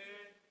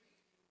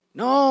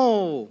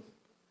 No.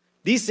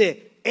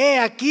 Dice, he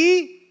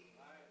aquí.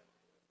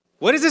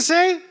 What does it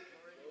say?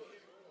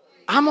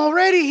 I'm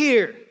already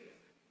here.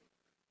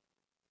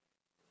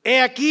 He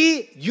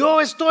aquí,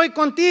 yo estoy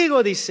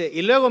contigo, dice.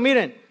 Y luego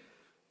miren,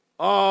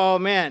 oh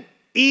man,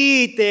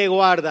 y te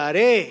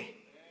guardaré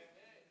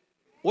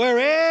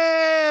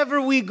wherever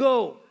we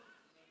go.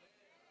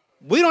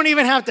 We don't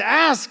even have to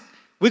ask.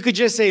 We could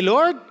just say,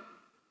 Lord,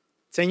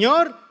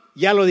 Señor,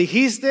 ya lo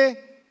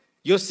dijiste.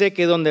 Yo sé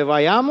que donde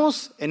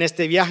vayamos, en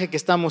este viaje que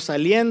estamos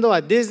saliendo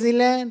a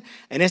Disneyland,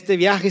 en este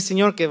viaje,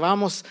 Señor, que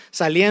vamos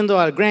saliendo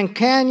al Grand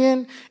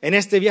Canyon, en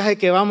este viaje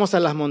que vamos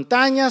a las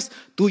montañas,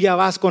 tú ya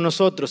vas con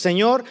nosotros.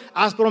 Señor,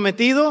 has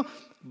prometido,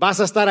 vas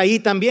a estar ahí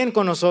también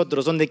con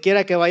nosotros. Donde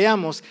quiera que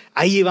vayamos,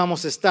 ahí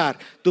vamos a estar.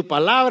 Tu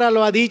palabra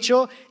lo ha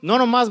dicho, no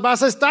nomás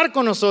vas a estar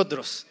con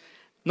nosotros,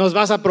 nos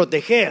vas a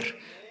proteger.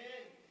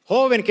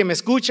 Joven que me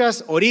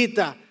escuchas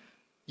ahorita,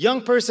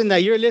 young person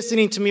that you're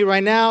listening to me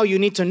right now, you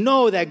need to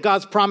know that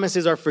God's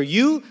promises are for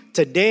you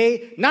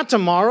today, not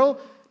tomorrow,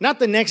 not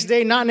the next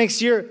day, not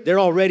next year. They're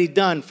already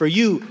done for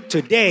you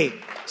today.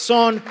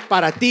 Son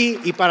para ti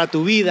y para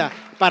tu vida,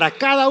 para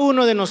cada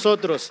uno de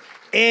nosotros.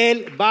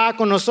 Él va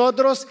con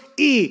nosotros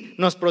y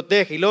nos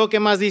protege. Y luego, ¿qué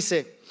más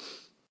dice?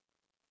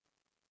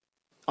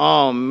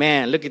 Oh,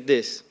 man, look at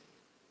this.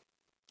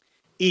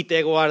 Y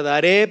te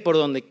guardaré por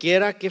donde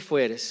quiera que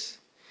fueres.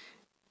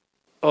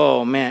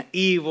 Oh, man,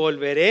 y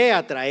volveré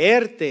a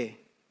traerte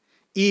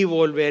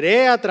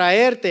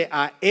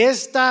a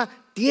esta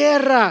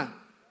tierra,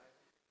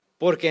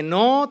 porque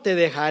no te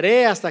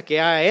dejaré hasta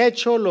que haya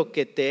hecho lo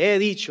que te he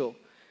dicho.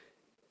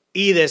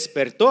 Y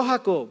despertó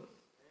Jacob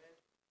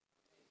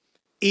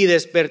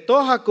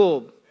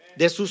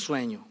de su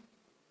sueño.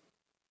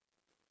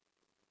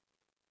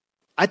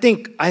 I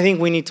think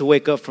we need to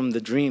wake up from the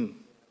dream.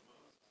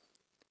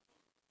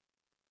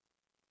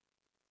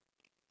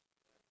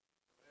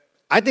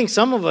 I think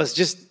some of us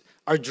just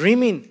are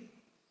dreaming.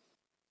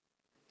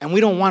 And we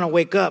don't want to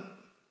wake up.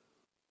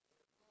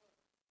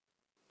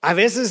 A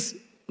veces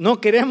no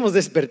queremos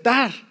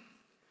despertar.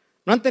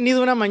 ¿No han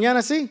tenido una mañana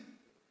así?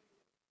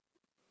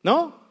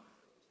 ¿No?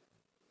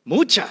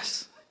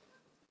 Muchas.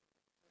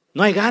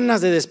 No hay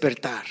ganas de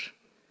despertar.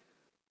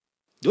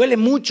 Duele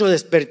mucho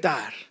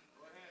despertar.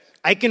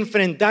 Hay que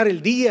enfrentar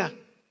el día.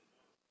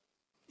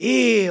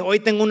 Y hoy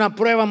tengo una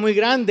prueba muy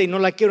grande y no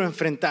la quiero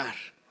enfrentar.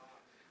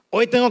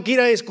 Hoy tengo que ir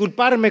a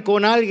disculparme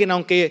con alguien,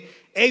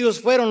 aunque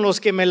ellos fueron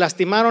los que me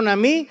lastimaron a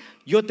mí.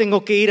 Yo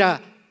tengo que ir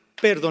a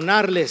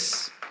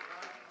perdonarles.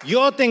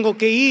 Yo tengo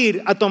que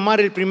ir a tomar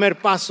el primer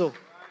paso.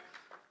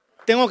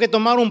 Tengo que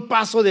tomar un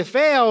paso de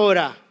fe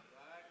ahora.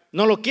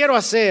 No lo quiero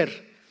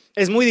hacer.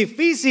 Es muy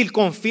difícil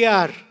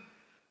confiar.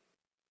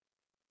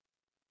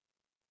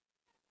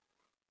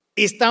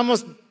 Y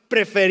estamos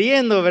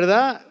prefiriendo,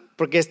 ¿verdad?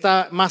 Porque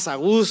está más a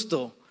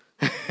gusto.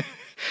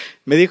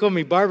 Me dijo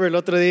mi barber el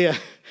otro día.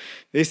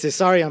 Dice,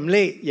 sorry, I'm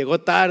late.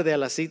 Llegó tarde a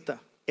la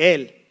cita.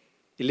 Él.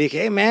 Y le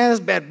dije, hey man,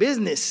 that's bad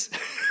business.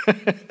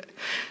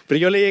 Pero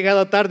yo le he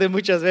llegado tarde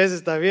muchas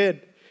veces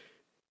también.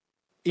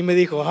 Y me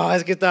dijo,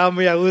 es que estaba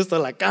muy a gusto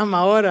en la cama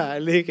ahora.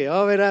 Le dije,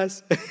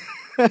 verás.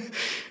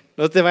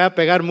 No te vaya a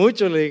pegar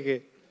mucho, le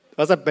dije.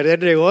 Vas a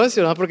perder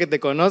negocio, no porque te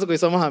conozco y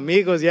somos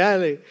amigos ya.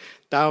 Le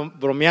estaba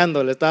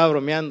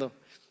bromeando.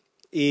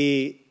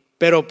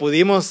 Pero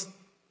pudimos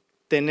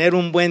tener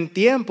un buen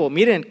tiempo.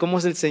 Miren cómo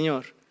es el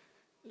Señor.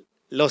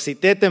 Lo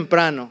cité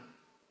temprano.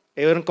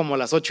 Eran como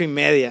las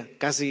 8:30.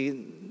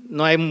 Casi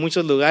no hay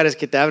muchos lugares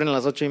que te abren a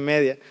las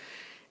 8:30.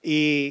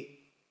 Y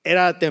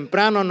era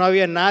temprano, no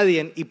había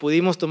nadie. Y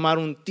pudimos tomar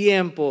un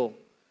tiempo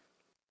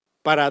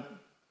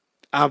para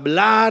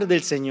hablar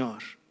del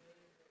Señor.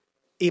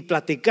 Y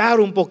platicar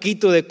un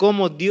poquito de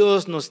cómo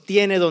Dios nos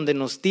tiene donde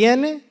nos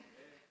tiene.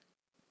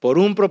 Por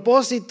un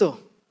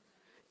propósito.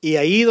 Y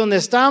ahí donde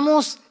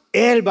estamos,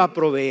 Él va a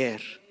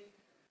proveer.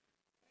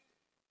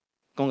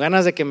 Con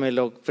ganas de que me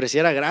lo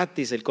ofreciera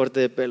gratis el corte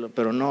de pelo,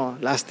 pero no,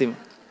 lástima.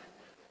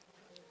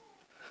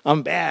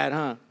 I'm bad,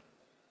 huh?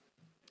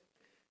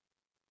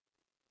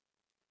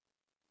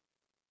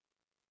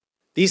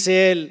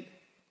 Dice Él,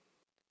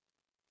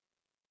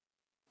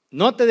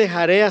 no te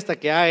dejaré hasta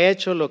que haya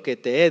hecho lo que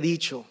te he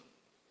dicho.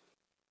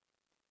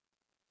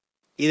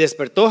 Y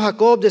despertó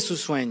Jacob de su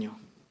sueño.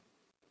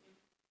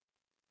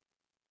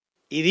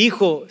 Y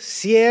dijo,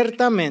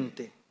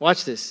 ciertamente,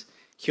 watch this,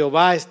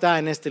 Jehová está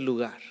en este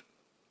lugar.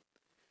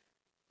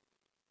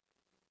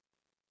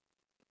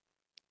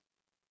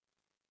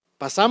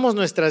 Pasamos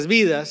nuestras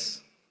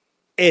vidas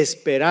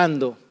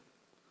esperando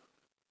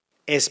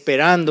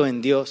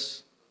en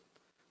Dios,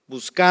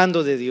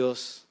 buscando de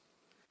Dios.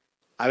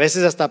 A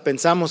veces hasta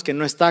pensamos que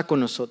no está con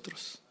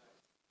nosotros,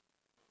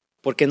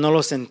 porque no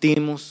lo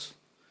sentimos,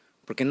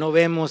 porque no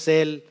vemos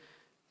Él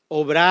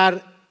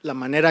obrar la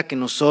manera que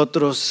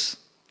nosotros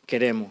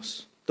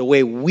queremos, the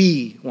way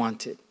we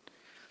want it.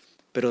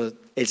 Pero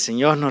el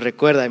Señor nos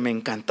recuerda, y me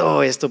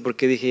encantó esto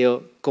porque dije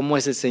yo, ¿cómo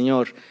es el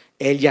Señor?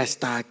 Él ya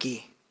está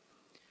aquí.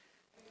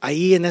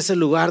 Ahí en ese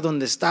lugar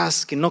donde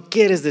estás, que no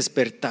quieres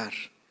despertar,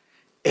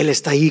 Él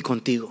está ahí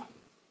contigo.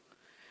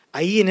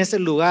 Ahí en ese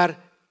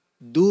lugar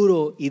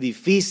duro y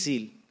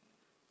difícil,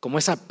 como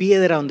esa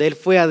piedra donde Él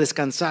fue a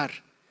descansar.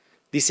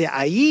 Dice,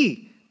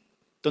 ahí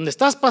donde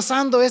estás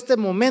pasando este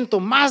momento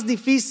más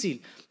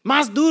difícil,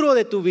 más duro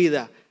de tu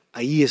vida,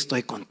 ahí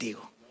estoy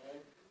contigo.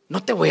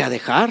 No te voy a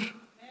dejar.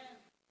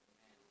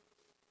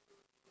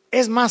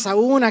 Es más,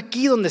 aún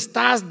aquí donde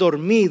estás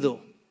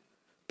dormido,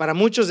 para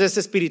muchos es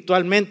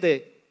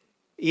espiritualmente,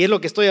 y es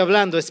lo que estoy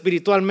hablando,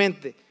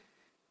 espiritualmente.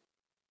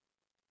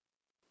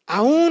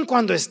 Aún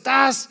cuando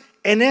estás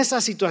en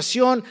esa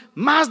situación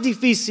más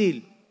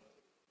difícil,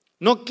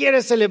 no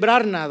quieres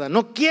celebrar nada,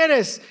 no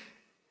puedes,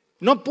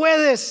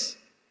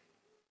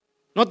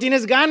 no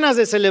tienes ganas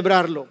de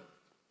celebrarlo,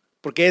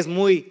 porque es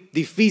muy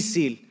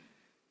difícil.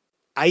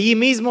 Ahí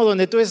mismo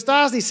donde tú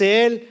estás,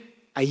 dice Él,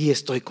 ahí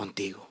estoy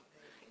contigo.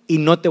 Y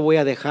no te voy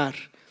a dejar,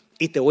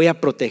 y te voy a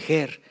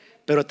proteger,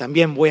 pero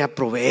también voy a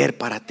proveer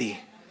para ti.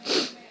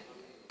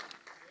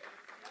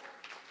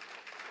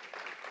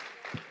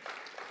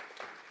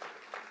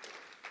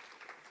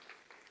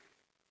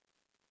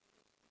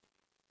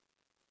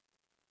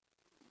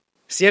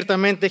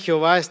 Ciertamente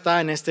Jehová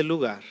está en este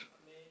lugar,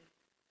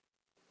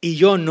 y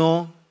yo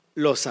no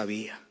lo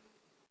sabía.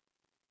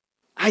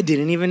 I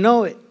didn't even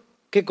know it.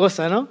 Qué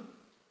cosa, ¿no?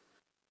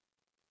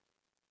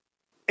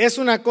 Es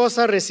una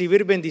cosa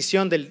recibir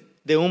bendición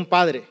de un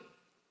padre.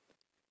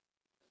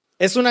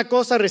 Es una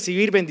cosa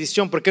recibir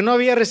bendición, porque no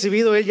había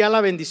recibido él ya la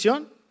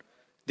bendición.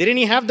 Didn't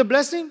he have the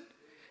blessing?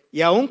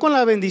 Y aún con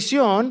la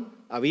bendición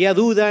había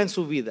duda en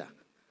su vida.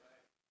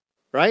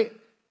 Right?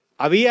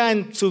 Había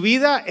en su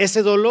vida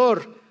ese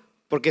dolor,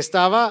 porque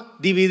estaba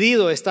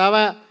dividido,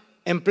 estaba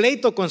en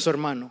pleito con su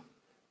hermano.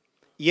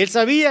 Y él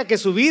sabía que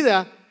su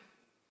vida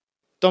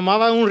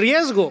tomaba un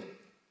riesgo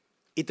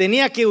y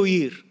tenía que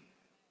huir.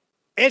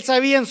 Él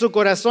sabía en su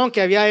corazón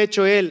que había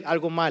hecho él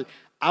algo mal.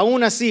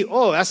 Aún así,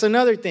 that's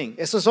another thing.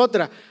 Eso es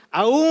otra.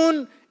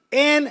 Aún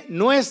en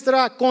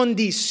nuestra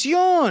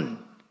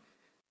condición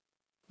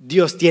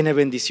Dios tiene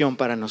bendición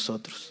para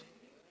nosotros.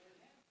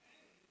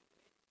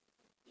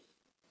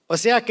 O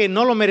sea que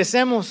no lo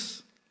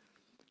merecemos.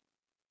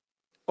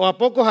 ¿O a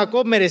poco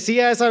Jacob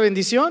merecía esa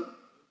bendición?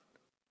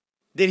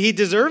 Did he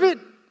deserve it?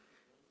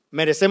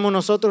 ¿Merecemos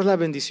nosotros la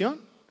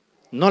bendición?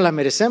 No la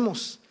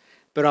merecemos.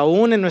 Pero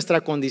aún en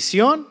nuestra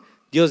condición,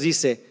 Dios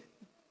dice,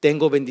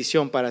 tengo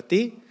bendición para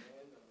ti,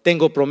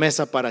 tengo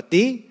promesa para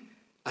ti.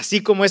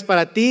 Así como es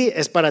para ti,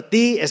 es para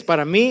ti, es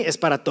para mí, es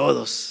para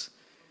todos.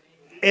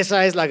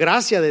 Esa es la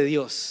gracia de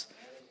Dios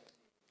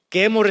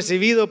que hemos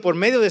recibido por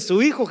medio de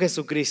su Hijo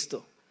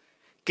Jesucristo.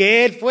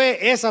 Que Él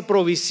fue esa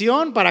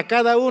provisión para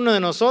cada uno de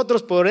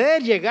nosotros,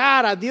 poder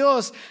llegar a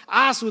Dios,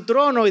 a su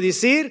trono y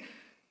decir,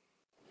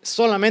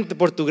 solamente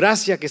por tu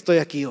gracia que estoy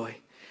aquí hoy.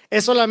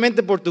 Es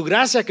solamente por tu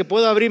gracia que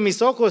puedo abrir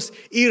mis ojos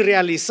y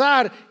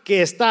realizar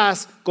que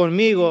estás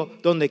conmigo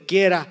donde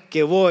quiera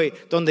que voy,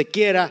 donde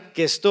quiera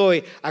que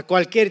estoy, a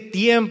cualquier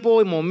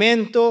tiempo y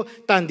momento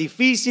tan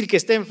difícil que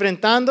esté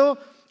enfrentando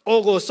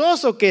o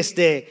gozoso que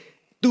esté,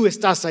 tú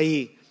estás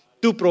ahí.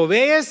 Tú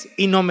provees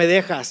y no me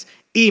dejas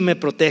y me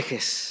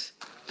proteges.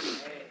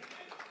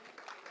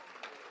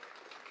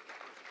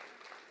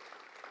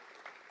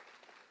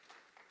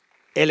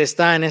 Él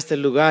está en este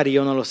lugar y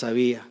yo no lo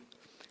sabía.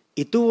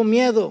 Y tuvo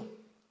miedo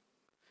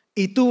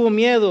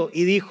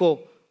y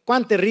dijo,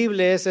 cuán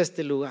terrible es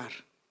este lugar.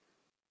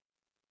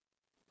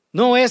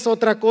 No es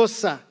otra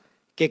cosa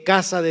que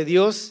casa de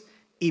Dios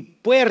y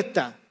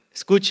puerta,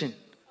 escuchen,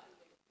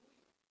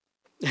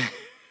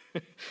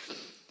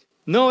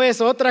 no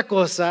es otra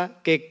cosa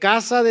que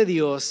casa de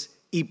Dios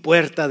y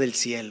puerta del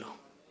cielo.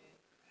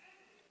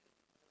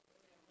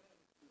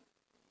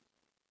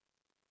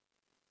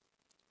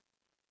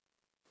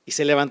 Y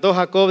se levantó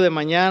Jacob de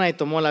mañana y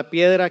tomó la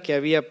piedra que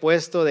había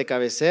puesto de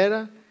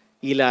cabecera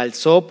y la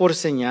alzó por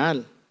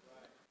señal.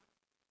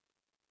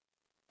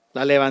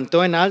 La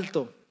levantó en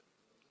alto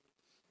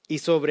y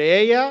sobre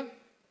ella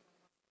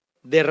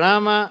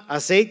derrama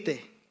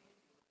aceite.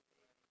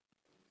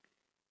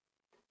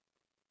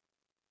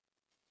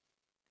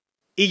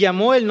 Y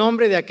llamó el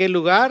nombre de aquel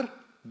lugar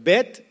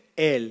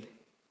Bet-El.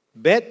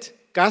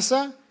 Bet,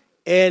 casa,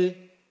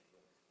 El,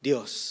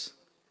 Dios.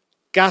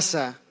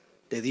 Casa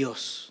de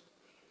Dios.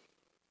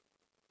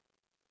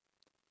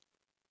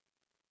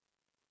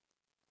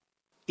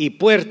 Y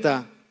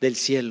puerta del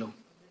cielo.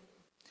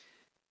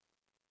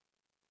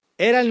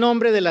 Era el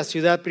nombre de la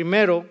ciudad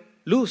primero,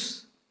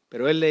 Luz,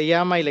 pero él le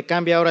llama y le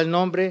cambia ahora el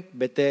nombre,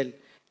 Betel.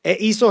 E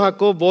hizo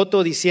Jacob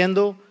voto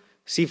diciendo,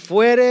 si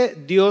fuere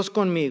Dios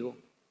conmigo,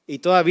 y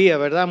todavía,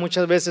 ¿verdad?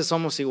 Muchas veces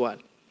somos igual.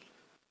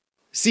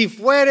 Si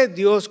fuere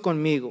Dios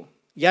conmigo,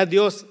 ya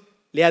Dios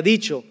le ha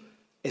dicho,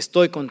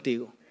 estoy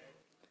contigo.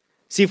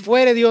 Si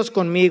fuere Dios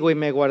conmigo y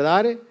me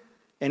guardare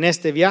en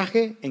este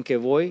viaje en que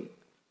voy,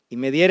 y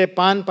me diere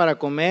pan para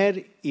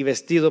comer y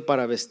vestido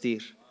para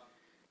vestir.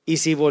 Y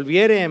si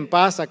volviere en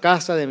paz a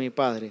casa de mi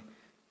padre,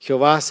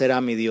 Jehová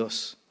será mi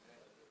Dios.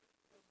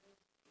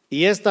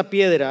 Y esta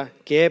piedra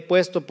que he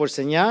puesto por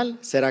señal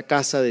será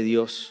casa de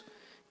Dios.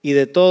 Y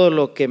de todo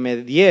lo que me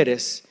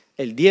dieres,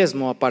 el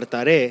diezmo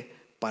apartaré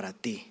para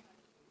ti.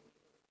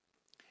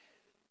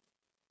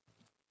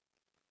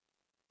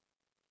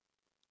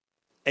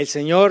 El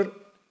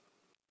Señor,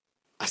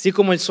 así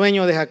como el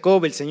sueño de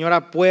Jacob, el Señor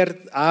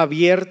ha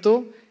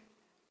abierto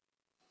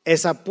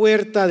esa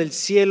puerta del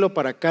cielo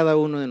para cada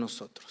uno de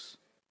nosotros.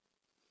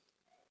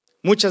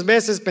 Muchas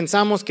veces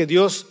pensamos que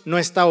Dios no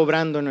está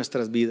obrando en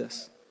nuestras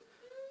vidas.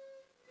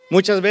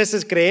 Muchas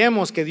veces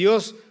creemos que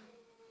Dios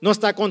no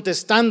está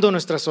contestando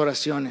nuestras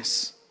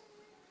oraciones.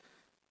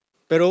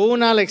 Pero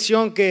una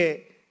lección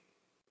que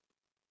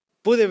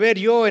pude ver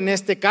yo en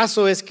este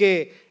caso es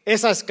que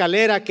esa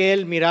escalera que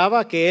él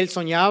miraba, que él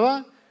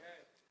soñaba,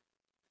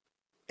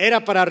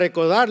 era para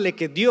recordarle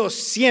que Dios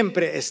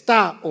siempre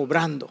está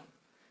obrando.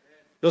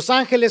 Los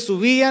ángeles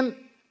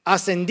subían,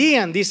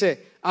 ascendían,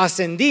 dice,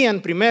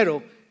 ascendían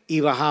primero y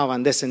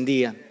bajaban,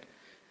 descendían.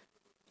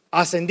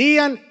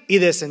 Ascendían y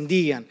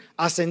descendían,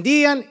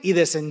 ascendían y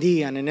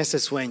descendían en ese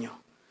sueño.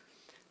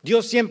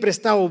 Dios siempre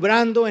está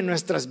obrando en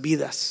nuestras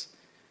vidas.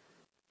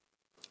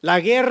 La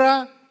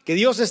guerra que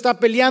Dios está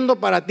peleando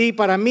para ti y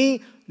para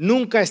mí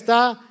nunca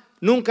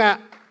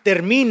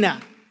termina.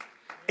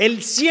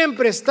 Él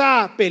siempre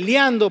está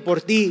peleando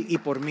por ti y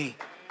por mí.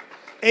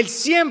 Él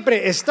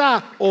siempre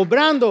está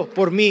obrando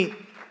por mí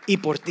y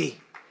por ti.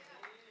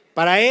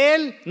 Para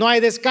Él no hay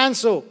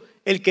descanso.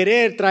 El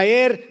querer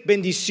traer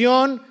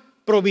bendición,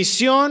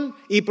 provisión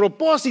y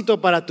propósito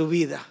para tu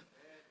vida.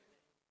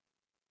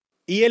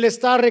 Y Él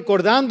está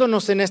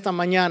recordándonos en esta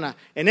mañana,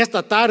 en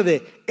esta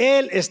tarde,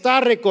 Él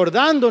está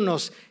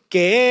recordándonos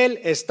que Él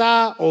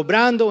está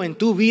obrando en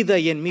tu vida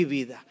y en mi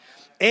vida.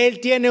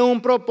 Él tiene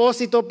un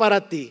propósito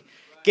para ti,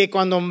 que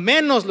cuando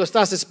menos lo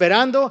estás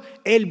esperando,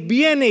 Él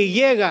viene y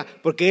llega,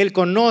 porque Él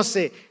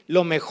conoce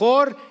lo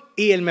mejor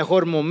y el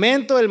mejor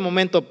momento, el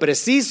momento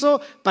preciso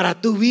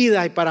para tu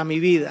vida y para mi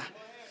vida.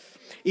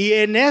 Y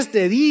en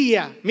este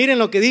día, miren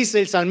lo que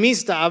dice el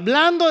salmista,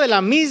 hablando de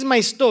la misma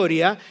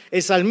historia,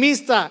 el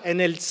salmista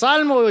en el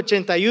Salmo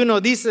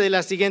 81 dice de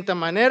la siguiente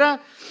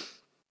manera: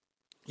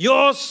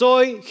 Yo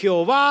soy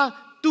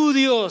Jehová tu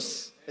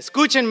Dios.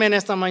 Escúchenme en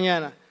esta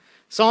mañana.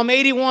 Psalm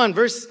 81,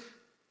 verse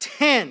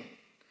 10.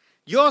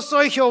 Yo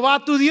soy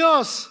Jehová tu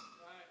Dios,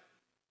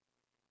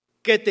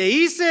 que te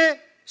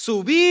hice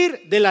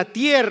subir de la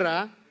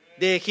tierra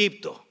de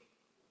Egipto.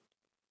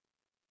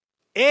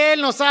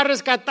 Él nos ha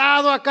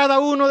rescatado a cada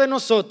uno de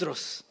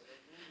nosotros.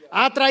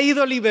 Ha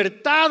traído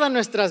libertad a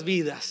nuestras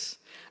vidas.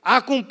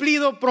 Ha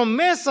cumplido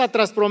promesa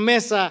tras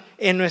promesa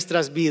en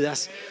nuestras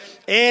vidas.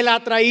 Él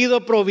ha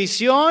traído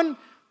provisión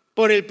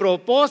por el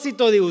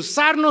propósito de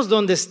usarnos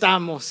donde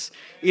estamos.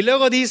 Y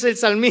luego dice el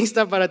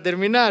salmista para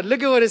terminar.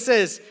 Look at what it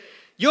says.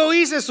 Te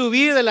hice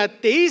subir de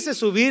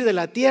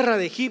la tierra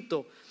de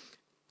Egipto.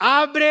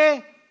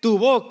 Abre tu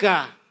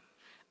boca.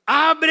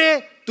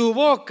 Abre tu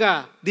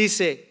boca.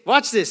 Dice,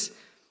 watch this.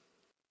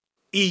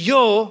 Y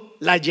yo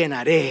la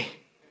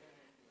llenaré.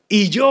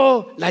 Y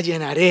yo la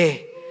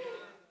llenaré.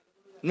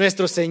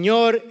 Nuestro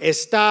Señor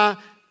está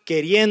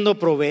queriendo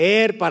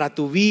proveer para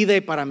tu vida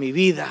y para mi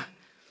vida.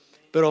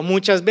 Pero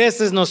muchas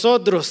veces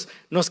nosotros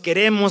nos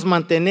queremos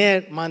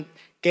mantenernos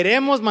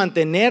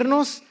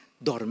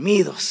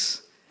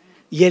dormidos.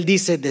 Y Él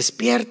dice,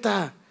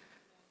 despierta,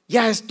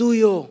 ya es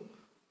tuyo.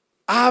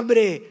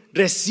 Abre,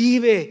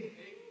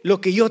 recibe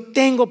lo que yo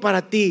tengo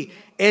para ti.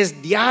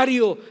 Es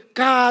diario,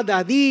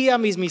 cada día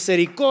mis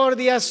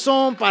misericordias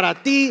son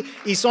para ti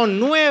y son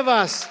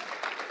nuevas.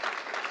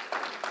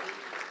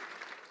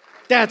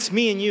 That's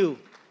me and you.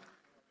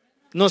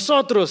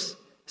 Nosotros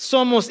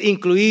somos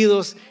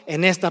incluidos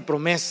en esta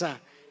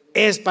promesa.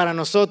 Es para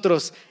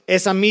nosotros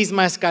esa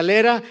misma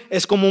escalera,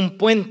 es como un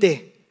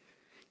puente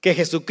que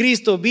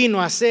Jesucristo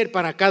vino a hacer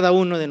para cada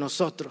uno de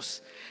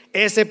nosotros.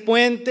 Ese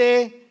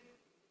puente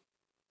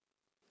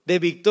de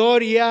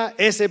victoria,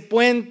 ese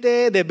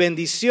puente de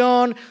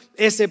bendición,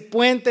 ese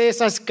puente,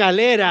 esa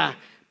escalera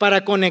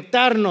para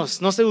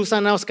conectarnos. No se usa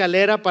una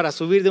escalera para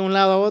subir de un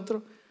lado a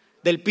otro,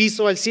 del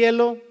piso al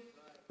cielo.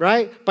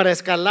 Right? Para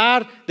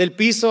escalar del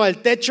piso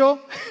al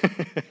techo,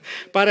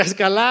 para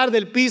escalar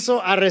del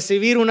piso a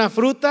recibir una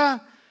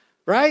fruta,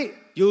 right?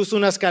 Yo uso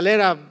una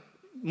escalera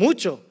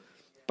mucho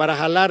para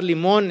jalar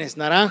limones,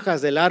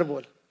 naranjas del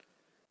árbol.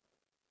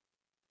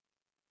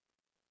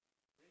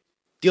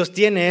 Dios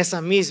tiene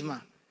esa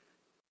misma,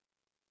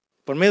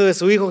 por medio de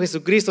su Hijo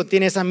Jesucristo,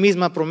 tiene esa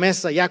misma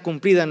promesa ya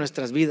cumplida en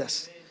nuestras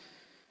vidas.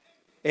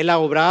 Él ha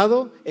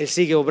obrado, Él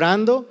sigue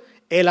obrando,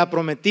 Él ha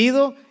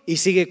prometido y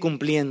sigue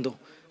cumpliendo.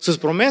 Sus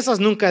promesas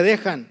nunca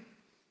dejan.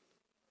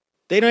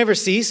 They don't ever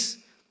cease.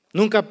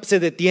 Nunca se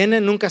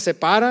detienen, nunca se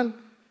paran.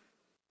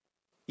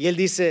 Y Él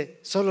dice,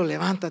 solo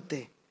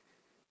levántate.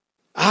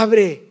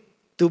 Abre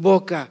tu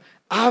boca,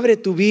 abre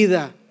tu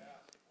vida.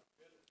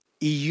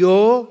 Y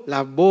yo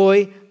la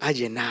voy a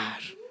llenar.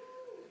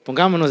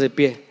 Pongámonos de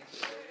pie.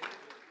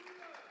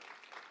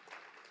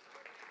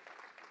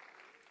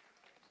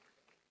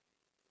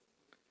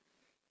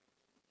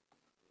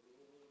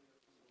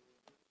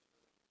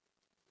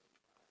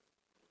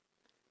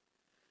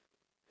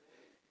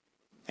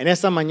 En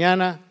esta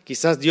mañana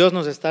quizás Dios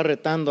nos está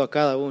retando a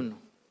cada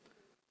uno.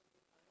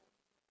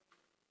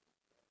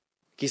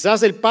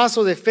 Quizás el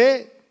paso de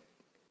fe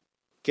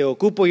que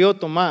ocupo yo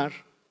tomar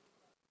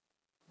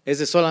es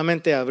de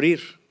solamente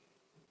abrir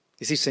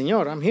y decir,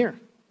 Señor, I'm here.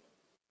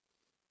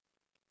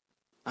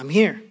 I'm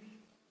here.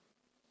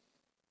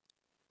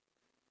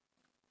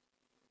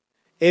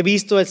 He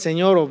visto al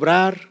Señor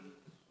obrar,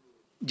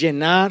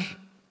 llenar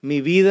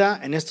mi vida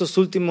en estos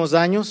últimos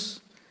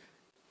años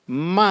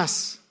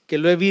más que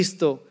lo he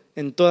visto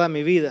en toda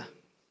mi vida.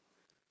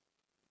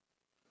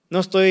 No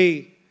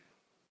estoy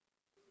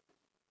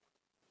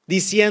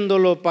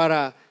diciéndolo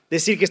para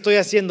decir que estoy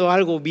haciendo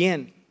algo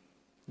bien.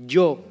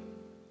 Lo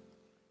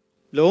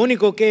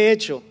único que he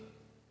hecho,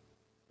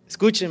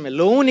 escúchenme,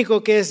 lo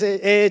único que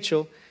he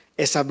hecho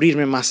es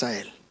abrirme más a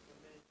Él.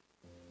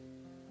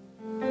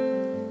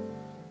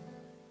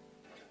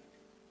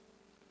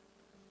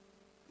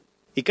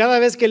 Y cada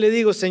vez que le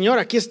digo, Señor,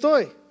 aquí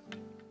estoy,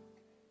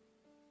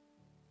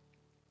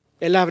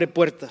 Él abre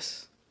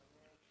puertas.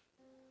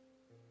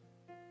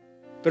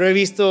 Pero he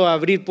visto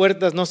abrir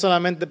puertas no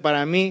solamente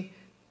para mí,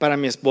 para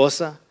mi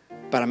esposa,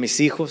 para mis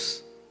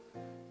hijos,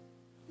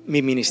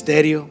 mi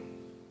ministerio,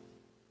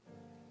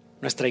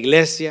 nuestra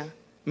iglesia,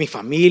 mi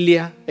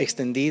familia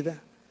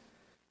extendida.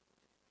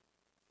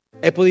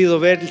 He podido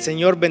ver el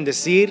Señor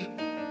bendecir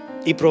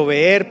y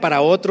proveer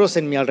para otros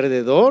en mi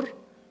alrededor,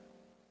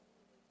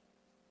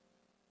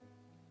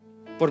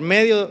 por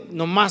medio,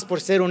 nomás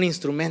por ser un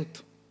instrumento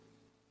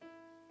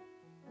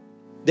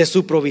de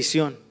su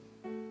provisión.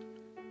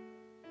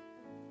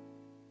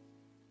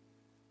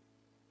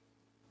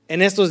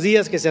 En estos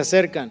días que se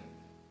acercan,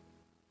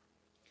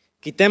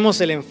 quitemos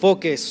el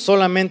enfoque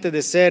solamente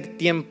de ser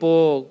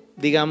tiempo,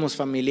 digamos,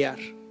 familiar,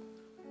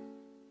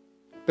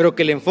 pero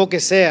que el enfoque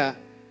sea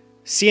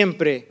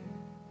siempre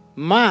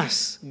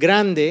más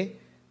grande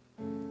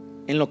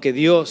en lo que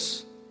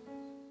Dios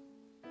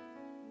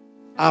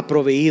ha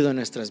proveído en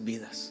nuestras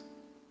vidas,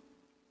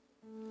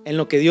 en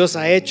lo que Dios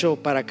ha hecho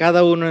para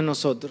cada uno de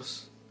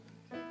nosotros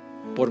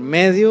por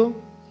medio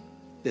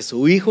de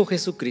su Hijo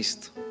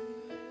Jesucristo.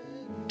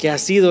 que ha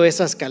sido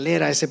esa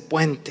escalera, ese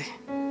puente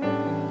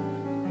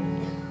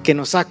que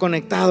nos ha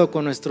conectado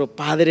con nuestro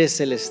Padre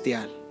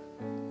Celestial,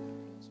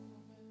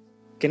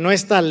 que no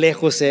está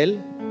lejos Él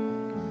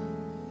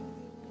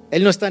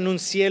no está en un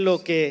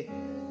cielo que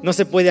no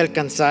se puede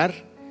alcanzar.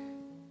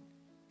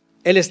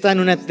 Él está en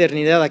una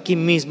eternidad aquí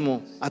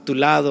mismo, a tu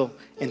lado,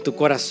 en tu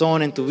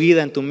corazón, en tu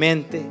vida, en tu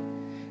mente.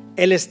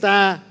 Él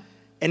está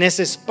en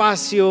ese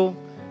espacio,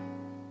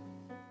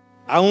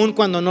 aun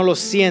cuando no lo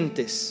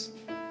sientes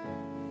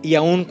y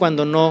aun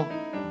cuando no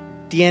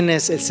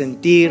tienes el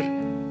sentir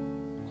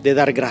de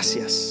dar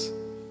gracias.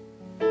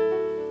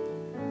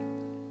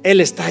 Él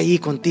está ahí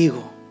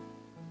contigo.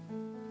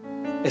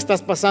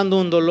 Estás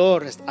pasando un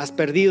dolor, has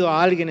perdido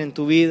a alguien en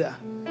tu vida,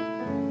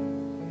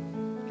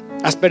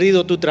 has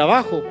perdido tu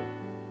trabajo.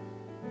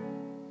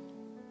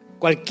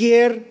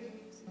 Cualquier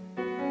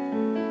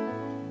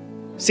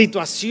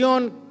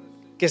situación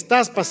que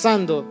estás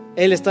pasando,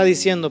 Él está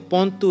diciendo: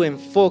 pon tu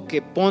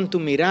enfoque, pon tu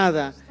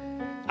mirada,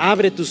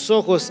 abre tus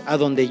ojos a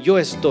donde yo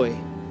estoy,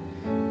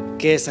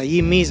 que es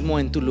allí mismo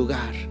en tu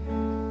lugar,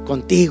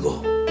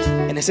 contigo,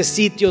 en ese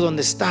sitio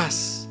donde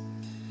estás.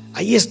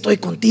 Ahí estoy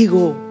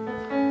contigo,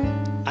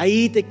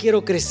 ahí te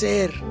quiero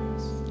crecer,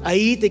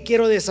 ahí te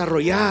quiero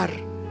desarrollar,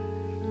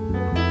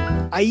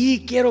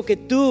 ahí quiero que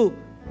tú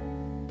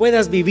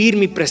puedas vivir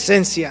mi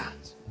presencia.